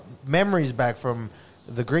brought memories back from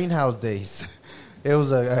the greenhouse days. It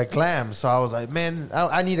was a glam. So I was like, man,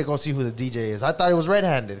 I need to go see who the DJ is. I thought it was Red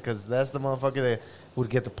Handed because that's the motherfucker that would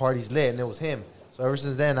get the parties lit, and it was him. So ever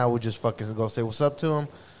since then, I would just fucking go say what's up to him,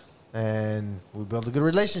 and we built a good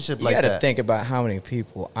relationship you like got to that. think about how many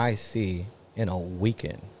people I see in a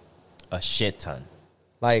weekend. A shit ton.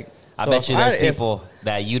 Like, I so bet you if there's if- people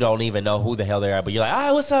that you don't even know who the hell they are, but you're like,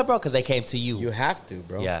 ah, what's up, bro? Because they came to you. You have to,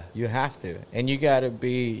 bro. Yeah. You have to. And you got to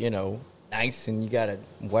be, nice, and you got to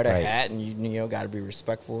wear a Right. hat, and you got to be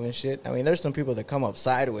respectful and shit. I mean, there's some people that come up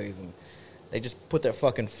sideways, and they just put their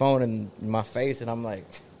fucking phone in my face, and I'm like,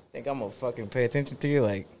 think I'm going to fucking pay attention to you?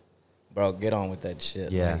 Like, bro, get on with that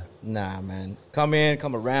shit. Yeah. Like, nah, man. Come in,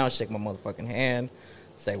 come around, shake my motherfucking hand,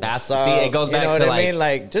 say what's That's- up. see, it goes back you know to, what I like- mean?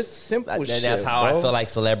 Like, just simple And shit, that's how bro. I feel like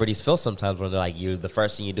celebrities feel sometimes when they're like, the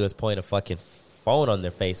first thing you do is point a fucking phone on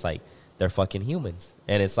their face like they're fucking humans.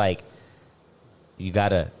 And it's like, you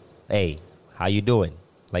gotta, hey, how you doing?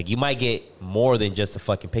 Like, you might get more than just a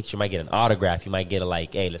fucking picture. You might get an autograph. You might get a,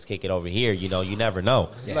 like, hey, let's kick it over here. You never know.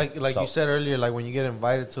 Like So- you said earlier, like when you get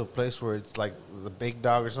invited to a place where it's like the big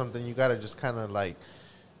dog or something, you gotta just kind of like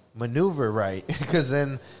maneuver right, because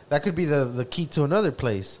then that could be the key to another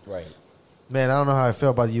place. Right. Man, I don't know how I feel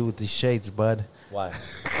about you with these shades, bud. Why?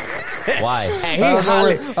 Why? Hey,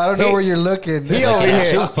 I don't know where you're looking. He over Yeah,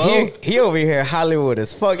 here, shoot, fool. he over here Hollywood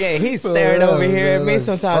as fuck. Yeah, he's staring over here at me Like,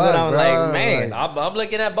 sometimes, and fuck, I'm bro. like, man, I'm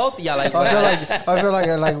looking at both of y'all like, I feel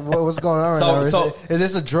like what's going on right now? Is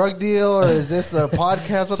this a drug deal or is this a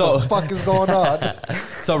podcast? What the fuck is going on?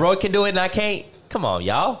 so Roy can do it and I can't? Come on,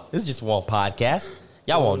 y'all. This is just one podcast.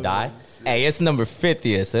 Y'all won't die. hey, it's number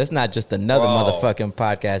 50th, so it's not just another Bro. motherfucking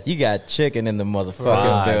podcast. You got chicken in the motherfucking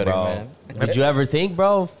Right, building, bro. man. Did you ever think,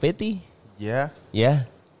 bro, 50? Yeah, Yeah.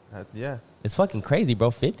 yeah. It's fucking crazy, bro.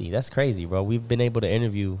 50. That's crazy, bro. We've been able to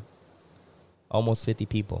interview almost 50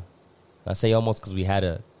 people. I say almost because we had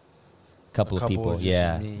a couple of people. just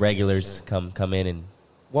Yeah. me, Regulars shit. come in and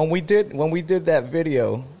When we did that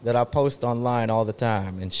video that I post online all the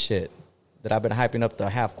time and shit, that I've been hyping up the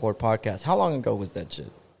Half Court podcast. How long ago was that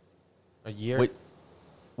shit? A year.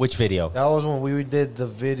 which video? That was when we did the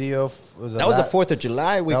video. That was the 4th of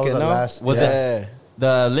July weekend, the no? last- Was yeah.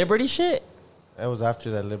 The Liberty shit? That was after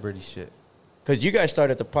that Liberty shit. Because you guys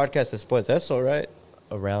started the podcast después de eso, right?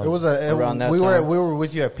 Around. It was Around that we time. were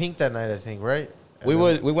with you at Pink that night, I think, right? We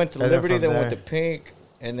went to and then Liberty, from then went to there- Pink,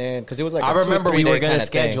 and then because it was like I a 2 or remember 3 we were day going to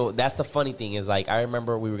kinda thing. schedule. That's the funny thing is, like, I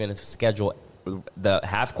remember we were going to schedule the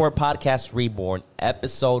Half Court Podcast Reborn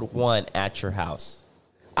episode 1 at your house.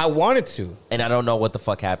 I wanted to. And I don't know what the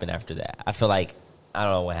fuck happened after that. I feel like I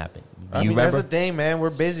don't know what happened. I You mean, that's remember? the thing, man. We're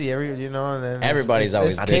busy, and then Everybody's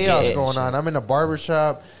always it's busy. chaos Yeah, going on. I'm in a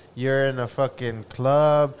barbershop. You're in a fucking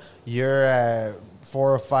club. You're at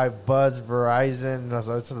 405 Buds, Verizon.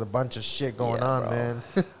 So it's a bunch of shit going Yeah, on, bro. man.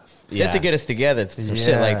 Just to get us together, some shit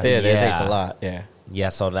Yeah. like that. It Yeah. takes a lot. Yeah. Yeah,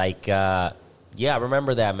 so like, yeah, I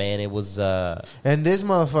remember that, man. It was, And this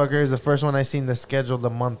motherfucker is the first one I seen that scheduled a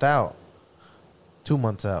month out. 2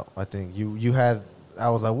 months out, I think. You had, I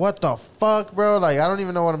was like, what the fuck, bro? Like, I don't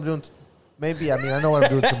even know what I'm doing. Maybe, I mean, I know what I'm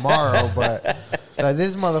doing tomorrow, but like,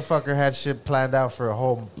 this motherfucker had shit planned out for a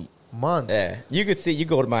whole month. Yeah. You could see, you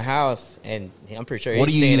go to my house, and I'm pretty sure what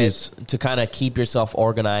do he's you seen use to kind of keep yourself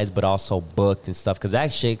organized but also booked and stuff? Because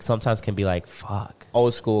that shit sometimes can be like, fuck.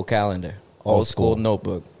 Old school calendar. Old school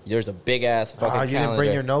notebook. There's a big ass fucking Oh, you calendar. didn't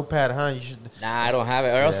bring your notepad, huh? You should. Nah, I don't have it.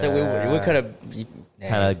 Or else Yeah. we could have.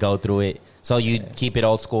 Kind of go through it. So you keep it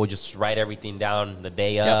old school, just write everything down the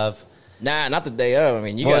day of. Nah, not the day of. I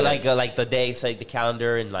mean, you Or got like the day, say the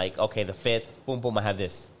calendar, and like, okay, the 5th, boom, boom, I have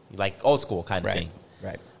this. Like old school kind of right, thing.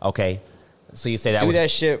 right. Okay. So you say that Do was, that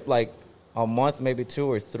shit like a month, maybe 2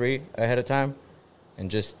 or 3 ahead of time, and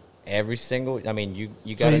just every single. I mean, you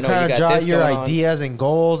So gotta you know kind you of got jot this your going on. ideas and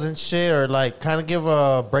goals and shit, or like kind of give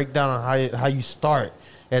a breakdown on how you start,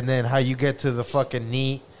 and then how you get to the fucking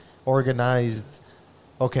neat, organized.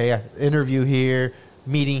 Okay, yeah, interview here,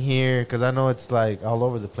 meeting here, because I know it's like all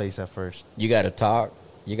over the place at first. You got to talk.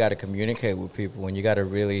 You got to communicate with people, and you got to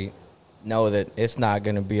really know that it's not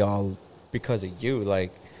gonna be all because of you.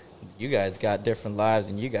 Like, you guys got different lives,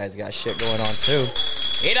 and you guys got shit going on too.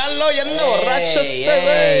 Míralo, ya ando borracho este,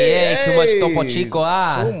 güey. too much Topo Chico,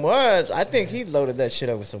 ah. Too much. I think he loaded that shit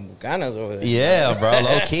up with some ganas over there. Yeah, bro,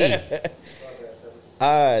 low key.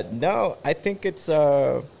 No, I think it's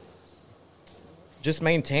just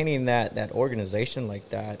maintaining that organization like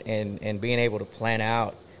that, and being able to plan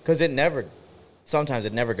out, because it never sometimes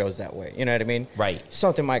it never goes that way. You know what I mean? Right.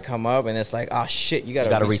 Something might come up, and it's like, oh shit, you got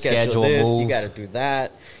to reschedule this, move. you got to do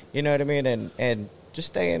that. You know what I mean? And just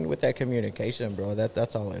staying with that communication, bro.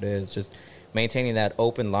 That's all it is. Just maintaining that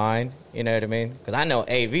open line. You know what I mean? Because I know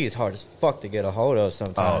AV is hard as fuck to get a hold of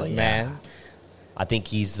sometimes, man. I think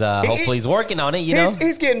he's hopefully he's working on it. You know,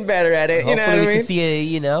 he's getting better at it. Hopefully you know what I we mean? can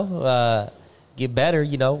see it. Get better.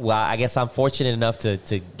 You know, well, I guess I'm fortunate enough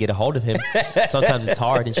to get a hold of him. Sometimes it's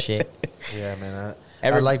hard and shit. Yeah, man.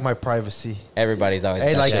 I like my privacy. Everybody's always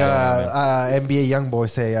Hey, got like shit going on, man. NBA YoungBoy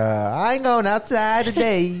say, I ain't going outside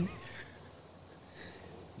today.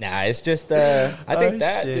 Nah, it's just I think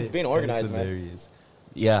that just being organized, man.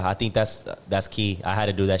 Yeah, I think that's key. I had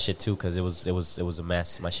to do that shit too because it was a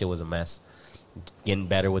mess. My shit was a mess. Getting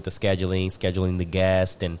better with the scheduling the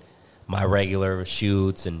guest and my regular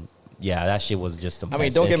shoots, and yeah, that shit was just a mess. I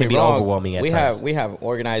mean, don't get me me wrong. wrong. Overwhelming at we times. have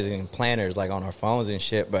organizing planners like on our phones and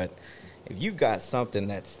shit, but if you got something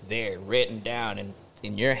that's there written down and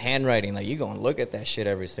in your handwriting, like, you're gonna look at that shit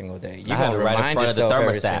every single day. You I have it right in front of the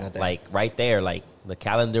thermostat, thermostat, like right there, like the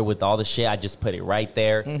calendar with all the shit. I just put it right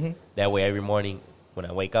there. Mm-hmm. That way, every morning when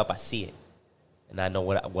I wake up, I see it, and I know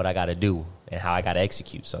what I got to do and how I got to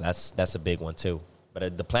execute. So that's a big one too.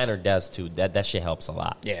 But the planner does too. That shit helps a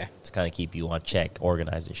lot. Yeah, to kind of keep you on check,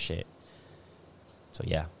 organize this shit. So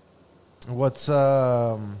yeah. What's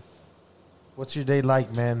your day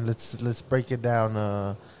like, man? Let's break it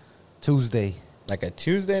down. Tuesday. like a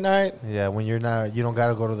Tuesday night. Yeah, when you don't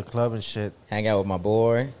gotta go to the club and shit. Hang out with my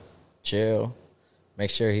boy, chill, make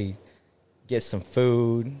sure he gets some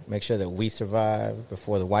food, make sure that we survive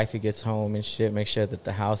before the wifey gets home and shit. Make sure that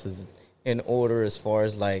the house is in order as far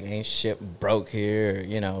as like ain't shit broke here,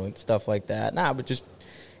 you know, and stuff like that. Nah, but just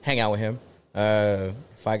hang out with him.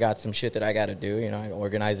 If I got some shit that I got to do, you know, I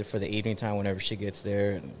organize it for the evening time whenever she gets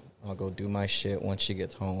there, and I'll go do my shit once she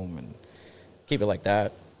gets home and keep it like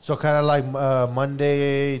that. So kind of like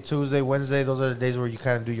Monday, Tuesday, Wednesday, those are the days where you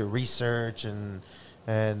kind of do your research and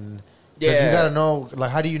yeah, you got to know,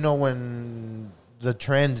 like, how do you know when the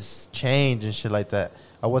trends change and shit like that?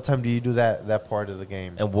 At what time do you do that part of the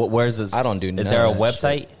game? And where's this? I don't do. Is there a that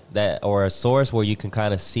website shit. that or a source where you can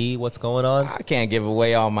kind of see what's going on? I can't give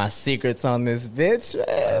away all my secrets on this bitch.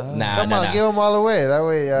 Come on, give them all away. That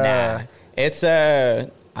way, nah. It's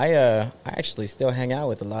I actually still hang out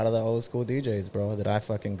with a lot of the old school DJs, bro, that I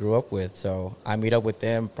fucking grew up with. So I meet up with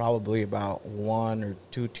them probably about 1 or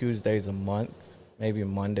 2 Tuesdays a month, maybe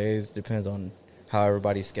Mondays, depends on how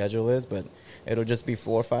everybody's schedule is. But it'll just be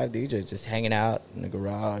 4 or 5 DJs just hanging out in the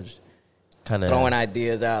garage, Kind of throwing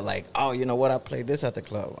ideas out like, oh, you know what, I played this at the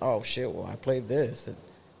club. Oh shit, well, I played this. And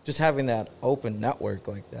just having that open network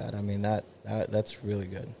like that, I mean, that's really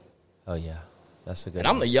good. Oh yeah, that's a good. And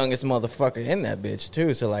I'm the youngest motherfucker in that bitch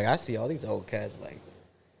too, so like I see all these old cats like,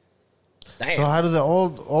 damn. So how do the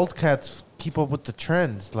old cats keep up with the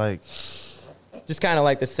trends? Like, just kind of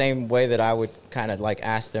like the same way that I would kind of like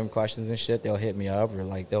ask them questions and shit. They'll hit me up, or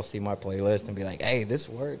like they'll see my playlist and be like, "Hey, this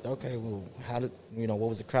worked. Okay, well, how did what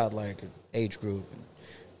was the crowd like? Age group, and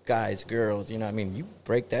guys, girls. You know, what I mean, you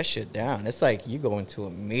break that shit down. It's like you go into a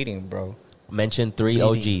meeting, bro. Mention 3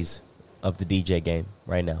 OGs of the DJ game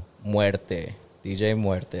right now. Muerte, DJ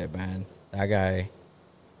Muerte, man. That guy.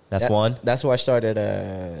 That's one. That's why I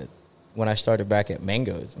started when I started back at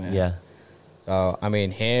Mangoes, man. Yeah. So I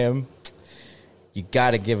mean, him. You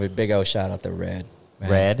got to give a big old shout out to Red.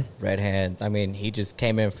 Man. Red Hand. I mean, he just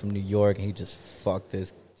came in from New York and he just fucked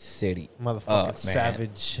this city motherfucking up,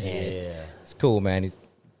 savage. Yeah. It's cool, man. He's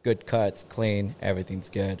good cuts, clean, everything's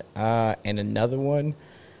good. And another one,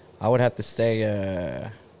 I would have to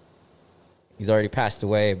say, he's already passed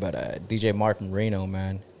away, but DJ Martin Reno,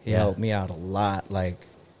 man. He helped me out a lot, like,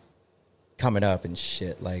 coming up and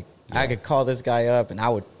shit. Like, I could call this guy up and I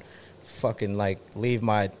would fucking, like, leave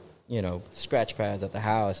my scratch pads at the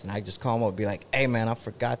house, and I just call him up and be like, hey, man, I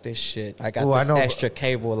forgot this shit. I got this extra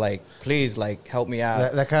cable. Like, please, like, help me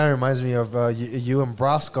out. That kind of reminds me of you and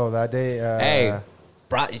Brosco that day. Hey,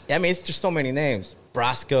 I mean, it's just so many names.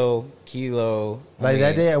 Brosco, Kilo.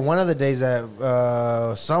 That day, one of the days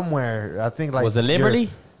that somewhere, I think, like... Was it Liberty?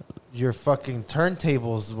 Your fucking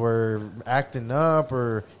turntables were acting up,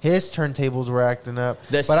 or his turntables were acting up.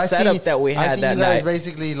 The setup that we had that night. You guys night.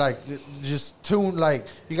 basically like just tuned, like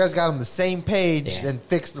you guys got on the same page and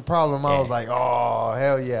fixed the problem. I was like, oh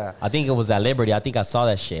hell yeah! I think it was at Liberty. I think I saw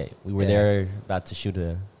that shit. We were there about to shoot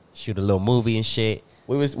a little movie and shit.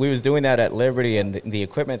 We was doing that at Liberty, and the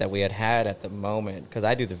equipment that we had at the moment, because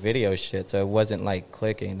I do the video shit, so it wasn't like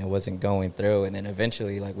clicking, it wasn't going through, and then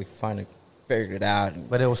eventually like we finally figured it out, and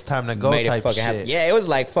but it was time to go type shit. Yeah, it was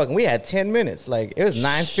like fucking. We had 10 minutes. Like it was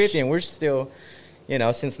 9:50, and we're still,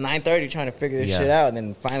 since 9:30 trying to figure this Yeah. shit out, and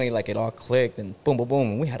then finally like it all clicked, and boom, boom,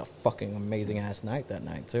 boom, and we had a fucking amazing ass night that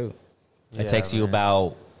night too. It takes you man.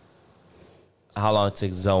 about how long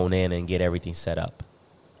to zone in and get everything set up?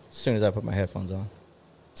 As soon as I put my headphones on.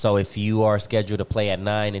 So if you are scheduled to play at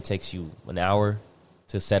 9, it takes you an hour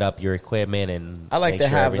to set up your equipment and I like make to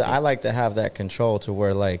sure have everything- I like to have that control to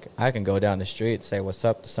where like I can go down the street, say what's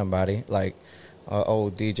up to somebody, like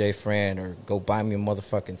old DJ friend, or go buy me a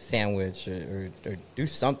motherfucking sandwich, or do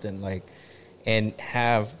something like, and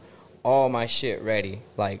have all my shit ready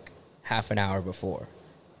like half an hour before.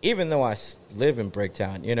 Even though I live in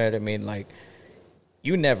Bricktown, you know what I mean? Like,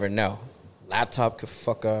 you never know. Laptop could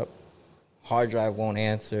fuck up, hard drive won't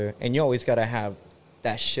answer, and you always gotta have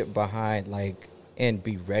that shit behind, like, and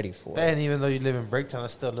be ready for it. And even though you live in Breaktown,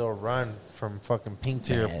 it's still a little run from fucking Pink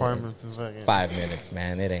to your Man, apartment. It's fucking 5 minutes,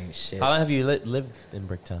 man. It ain't shit. How long have you lived in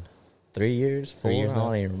Bricktown? 3 years? 4 3 years I now?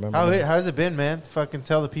 don't even remember. How's it been, man? Fucking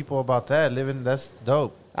tell the people about that. Living, that's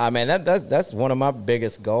dope. Man, that's one of my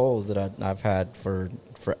biggest goals that I've had for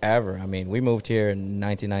forever. I mean, we moved here in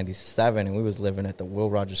 1997, and we was living at the Will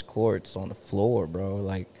Rogers Courts on the floor, bro.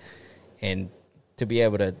 Like, and to be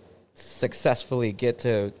able to successfully get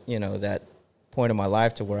to, that point in my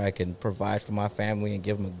life to where I can provide for my family and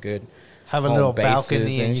give them a good Have a home little bases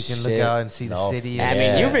balcony and you can look shit. out and see the No. city. I and mean,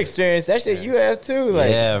 Yeah. you've experienced that shit. You have too.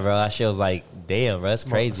 Like, Yeah, bro. That shit was like, damn, bro. That's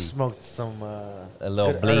crazy. Smoked some A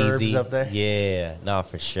little good herbs bleezy up there. Yeah. No,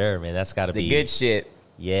 for sure, man. That's got to the be. good shit.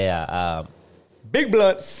 Yeah. Big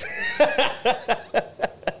blunts.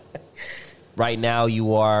 Right now,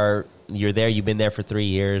 you're there. You've been there for 3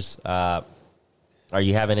 years. Are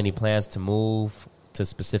you having any plans to move to a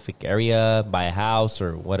specific area, buy a house,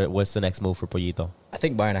 or what's the next move for Pollito? I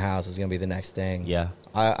think buying a house is going to be the next thing. Yeah.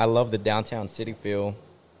 I love the downtown city feel.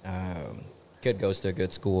 Kid goes to a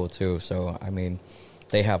good school, too. So, I mean,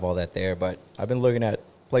 they have all that there. But I've been looking at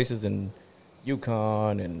places in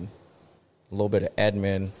Yukon and a little bit of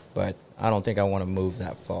Edmond. But I don't think I want to move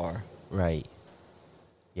that far. Right.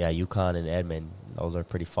 Yeah, Yukon and Edmond, those are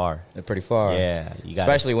pretty far. They're pretty far. Yeah, you got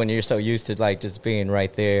especially when you're so used to, like, just being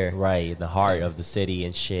right there. right in the heart of the city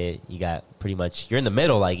and shit. You got pretty much, you're in the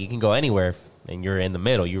middle. Like, you can go anywhere, and you're in the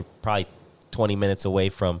middle. You're probably 20 minutes away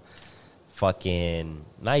from fucking,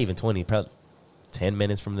 not even 20, probably 10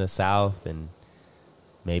 minutes from the south, and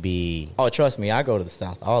maybe. Oh, trust me, I go to the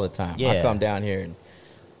south all the time. Yeah. I come down here and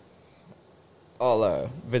I'll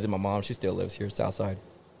visit my mom. She still lives here, south side.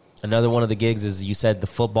 Another one of the gigs is, you said, the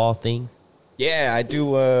football thing. Yeah, I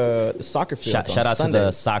do the soccer field. Shout out Sunday. to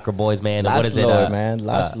the soccer boys, man. Las What is it? Loy, man.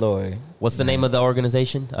 Las Loy. What's the name of the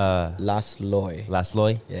organization? Las Loy. Las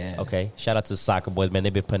Loy? Yeah. Okay. Shout out to the soccer boys, man.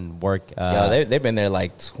 They've been putting work. Yo, they've been there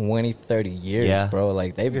like 20, 30 years, Yeah. bro.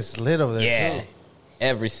 Like, they've it's lit over there, yeah, too.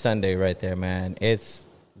 every Sunday right there, man. It's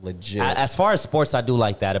legit. As far as sports, I do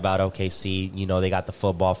like that about OKC. You know, they got the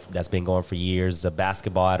football that's been going for years, the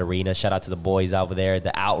basketball at Arena. Shout out to the boys over there,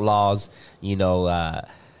 the Outlaws. You know,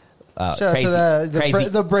 Shout out to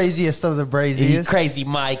the braziest of the braziest. Crazy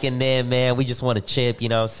Mike and them, man. We just want to chip, you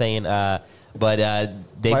know what I'm saying? But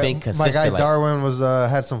they've been consistent. My guy like- Darwin was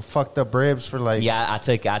had some fucked up ribs for like. Yeah, I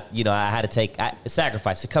had to take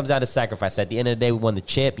sacrifice. It comes out of sacrifice. At the end of the day, we won the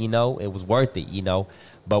chip. You know, it was worth it. You know,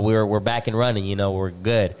 but we're back and running. You know, we're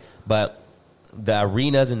good. But the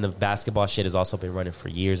arenas and the basketball shit has also been running for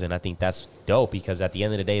years, and I think that's dope because at the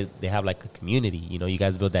end of the day, they have like a community. You know, you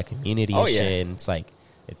guys build that community and shit, and it's like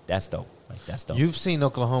that's dope. Like, that's dope. You've seen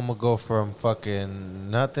Oklahoma go from fucking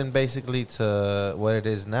nothing basically to what it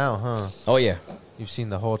is now, huh? Oh, yeah. You've seen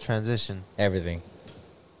the whole transition. Everything.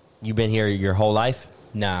 You've been here your whole life.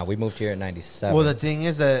 Nah, we moved here in 97. Well, the thing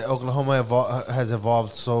is that Oklahoma has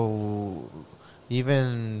evolved so.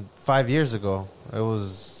 Even 5 years ago, it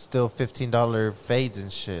was still $15 fades and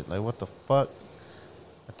shit. Like, what the fuck?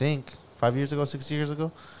 I think 5 years ago, 6 years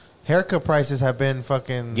ago, haircut prices have been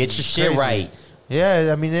fucking. Get your shit crazy. right. Yeah,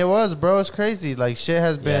 I mean, it was, bro. It's crazy. Like, shit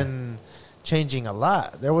has been changing a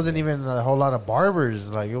lot. There wasn't even a whole lot of barbers.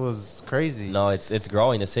 Like, it was crazy. No, it's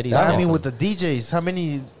growing. The city's. I mean, definitely- with the DJs, how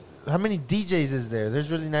many DJs is there?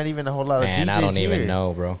 There's really not even a whole lot Man, of DJs I don't even here.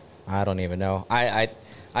 know, bro. I don't even know.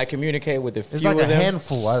 I communicate with a few It's like of a them.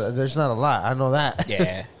 handful. There's not a lot. I know that.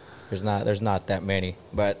 Yeah, there's not that many.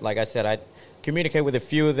 But like I said, I communicate with a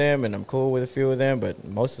few of them, and I'm cool with a few of them. But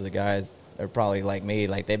most of the guys are probably like me.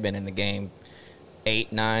 Like, they've been in the game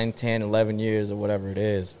 8, 9, 10, 11 years or whatever it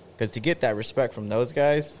is. Because to get that respect from those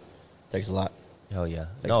guys takes a lot. Hell yeah.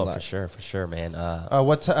 Takes a No, lot. for sure, man.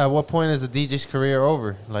 What point is the DJ's career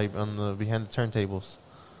over? Like, on the behind the turntables?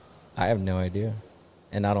 I have no idea,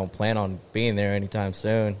 and I don't plan on being there anytime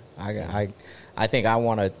soon. I think I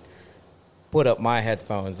want to put up my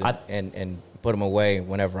headphones and put them away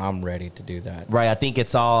whenever I'm ready to do that. Right. I think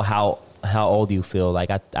it's all how old you feel.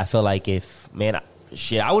 Like I feel like if, man,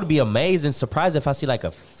 I would be amazed and surprised if I see like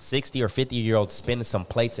a 60 or 50-year-old spinning some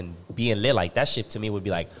plates and being lit. Like that shit to me would be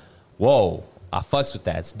like, whoa, I fucks with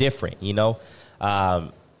that. It's different, you know?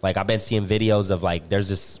 Like I've been seeing videos of like, there's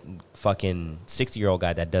this fucking 60-year-old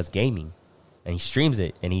guy that does gaming and he streams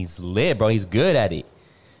it and he's lit, bro. He's good at it.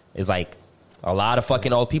 It's like a lot of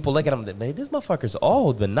fucking old people look at him, man, this motherfucker's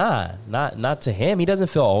old, but not to him. He doesn't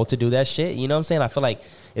feel old to do that shit. You know what I'm saying? I feel like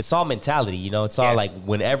it's all mentality, you know? It's all like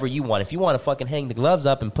whenever you want. If you want to fucking hang the gloves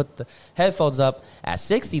up and put the headphones up at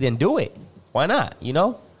 60, then do it. Why not? You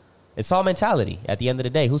know? It's all mentality at the end of the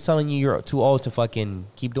day. Who's telling you you're too old to fucking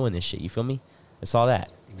keep doing this shit? You feel me? It's all that.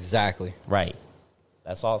 Exactly. Right.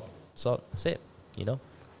 That's all. So that's it, you know?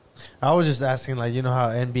 I was just asking, like, you know how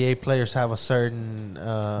NBA players have a certain...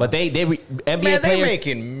 but NBA Man, players... they're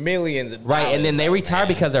making millions of dollars. Right, and then they retire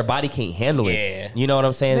because their body can't handle it. Yeah. You know what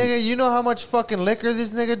I'm saying? Nigga, you know how much fucking liquor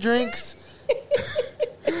this nigga drinks?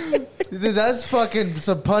 That's fucking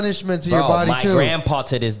some punishment to your body, my too. grandpa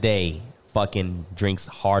to this day fucking drinks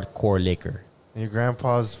hardcore liquor. Your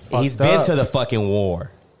grandpa's fucked He's been up. to the fucking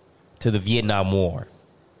war. To the Vietnam War.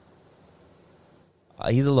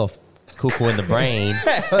 He's a little cuckoo in the brain.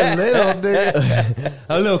 A little, nigga.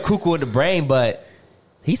 A little cuckoo in the brain, but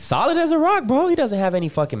he's solid as a rock, bro. He doesn't have any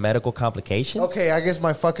fucking medical complications. Okay, I guess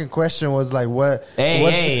my fucking question was like, what's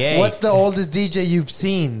the oldest DJ you've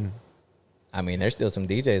seen? I mean, there's still some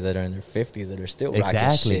DJs that are in their 50s that are still rocking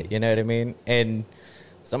Exactly. shit. You know what I mean? And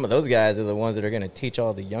some of those guys are the ones that are going to teach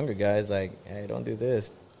all the younger guys, like, hey, don't do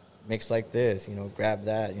this. Mix like this. You know, grab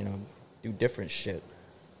that. You know, do different shit.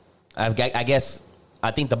 I guess,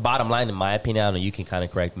 I think the bottom line, in my opinion, I don't know, you can kind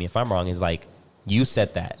of correct me if I'm wrong, is like, you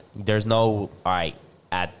said that. There's no, all right,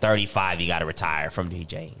 at 35, you got to retire from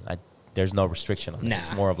DJing. There's no restriction on it.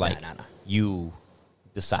 It's more of like, you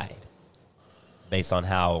decide based on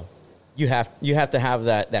how... You have to have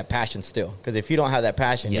that passion still. Because if you don't have that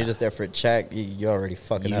passion, you're just there for a check, you're already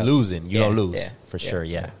fucking up. You're losing. You're going to lose. Yeah, for sure,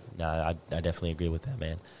 yeah. No, I definitely agree with that,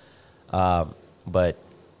 man. But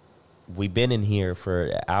we've been in here for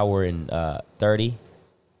an hour and 30.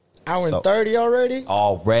 Hour and 30 already?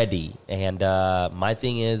 Already. And my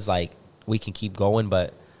thing is, like, we can keep going,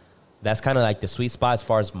 but that's kind of like the sweet spot as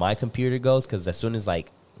far as my computer goes, because as soon as,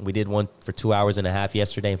 like, we did one for 2 hours and a half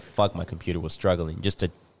yesterday, fuck, my computer was struggling just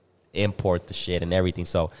to import the shit and everything.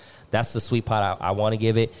 So that's the sweet part I want to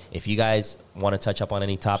give it. If you guys want to touch up on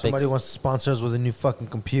any topics, Somebody wants to sponsor us with a new fucking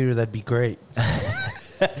computer, that'd be great.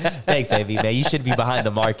 thanks, AV, man. You should be behind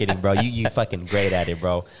the marketing, bro. You fucking great at it,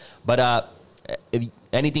 bro. But if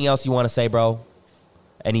anything else you want to say, bro?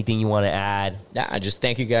 Anything you want to add? Nah, I just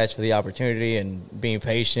thank you guys for the opportunity and being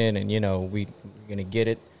patient, and, you know, we're going to get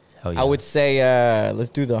it. Hell yeah. I would say let's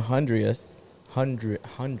do the 100th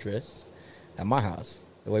at my house,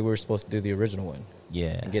 the way we were supposed to do the original one.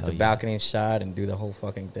 Yeah. And get the balcony shot and do the whole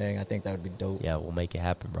fucking thing. I think that would be dope. Yeah, we'll make it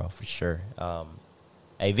happen, bro, for sure.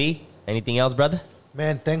 AV, anything else, brother?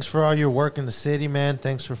 Man, thanks for all your work in the city, man.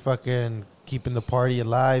 Thanks for fucking keeping the party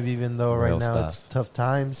alive, even though Real right now stuff. it's tough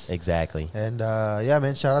times. Exactly. And, yeah,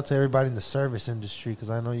 man, shout out to everybody in the service industry, because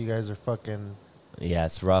I know you guys are fucking... Yeah,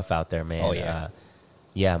 it's rough out there, man. Oh, yeah.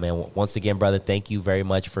 Yeah, man. Once again, brother, thank you very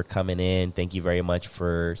much for coming in. Thank you very much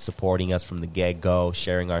for supporting us from the get-go,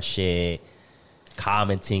 sharing our shit,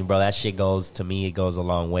 commenting, bro. That shit goes, to me, it goes a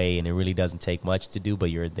long way, and it really doesn't take much to do,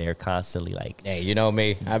 but you're there constantly, like... Hey, you know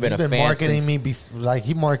me. I've been He's a been fan marketing since... me, like,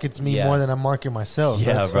 he markets me Yeah. more than I market myself.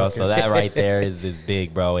 Yeah, That's bro. fucking- So that right there is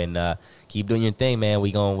big, bro. And keep doing your thing, man.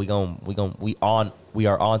 We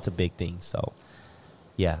are on to big things. So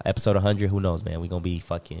yeah, episode 100. Who knows, man? We gonna be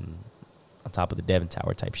fucking on top of the Devon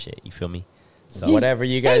Tower type shit. You feel me? So Whatever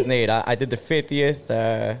you guys need. I did the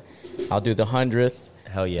 50th. I'll do the 100th.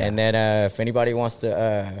 hell yeah. And then if anybody wants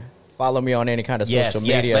to follow me on any kind of yes, social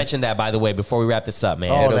media, mention that, by the way, before we wrap this up,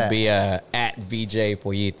 man. Oh, it'll that. be at VJ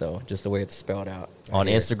Pollito, just the way it's spelled out. On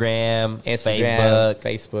Right here. Instagram, Instagram, Facebook.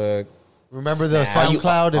 Facebook. Remember the Snap,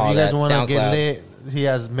 SoundCloud? If all you guys that, want to get SoundCloud. lit, he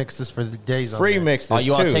has mixes for the days. Free on there. mixes. Are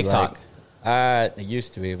you on too, TikTok? Like, it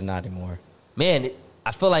used to be, but not anymore. Man,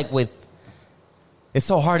 I feel like it's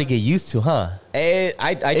so hard to get used to, huh?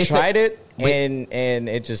 I tried it, and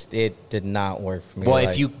it did not work for me. Well, Like,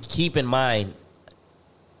 if you keep in mind,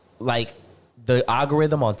 like, the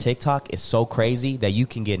algorithm on TikTok is so crazy that you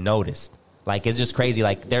can get noticed. Like, it's just crazy.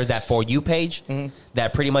 Like, there's that For You page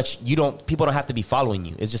that pretty much people don't have to be following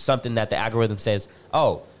you. It's just something that the algorithm says,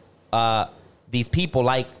 oh, these people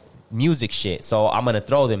like music shit, so I'm going to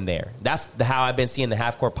throw them there. That's how I've been seeing the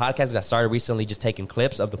Half Court podcast. I started recently just taking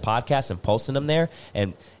clips of the podcast and posting them there.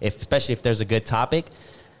 And especially if there's a good topic,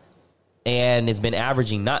 and it's been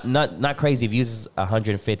averaging not crazy views,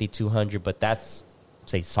 150, 200, but that's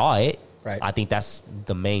say saw it. Right. I think that's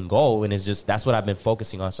the main goal, and it's just that's what I've been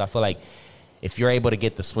focusing on. So I feel like if you're able to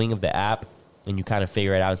get the swing of the app and you kind of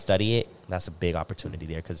figure it out and study it, that's a big opportunity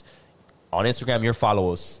there. Because on Instagram, your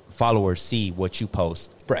followers see what you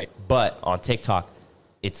post, Right. But on TikTok,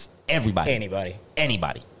 it's everybody,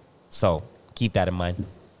 Anybody. So keep that in mind.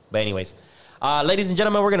 But anyways, ladies and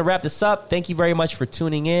gentlemen, we're going to wrap this up. Thank you very much for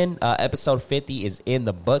tuning in. Episode 50 is in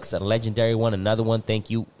the books, a legendary one, another one.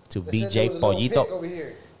 Thank you to VJ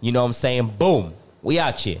Pollito. You know what I'm saying? Boom. We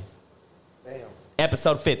out here. Damn.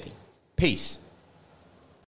 Episode 50. Peace.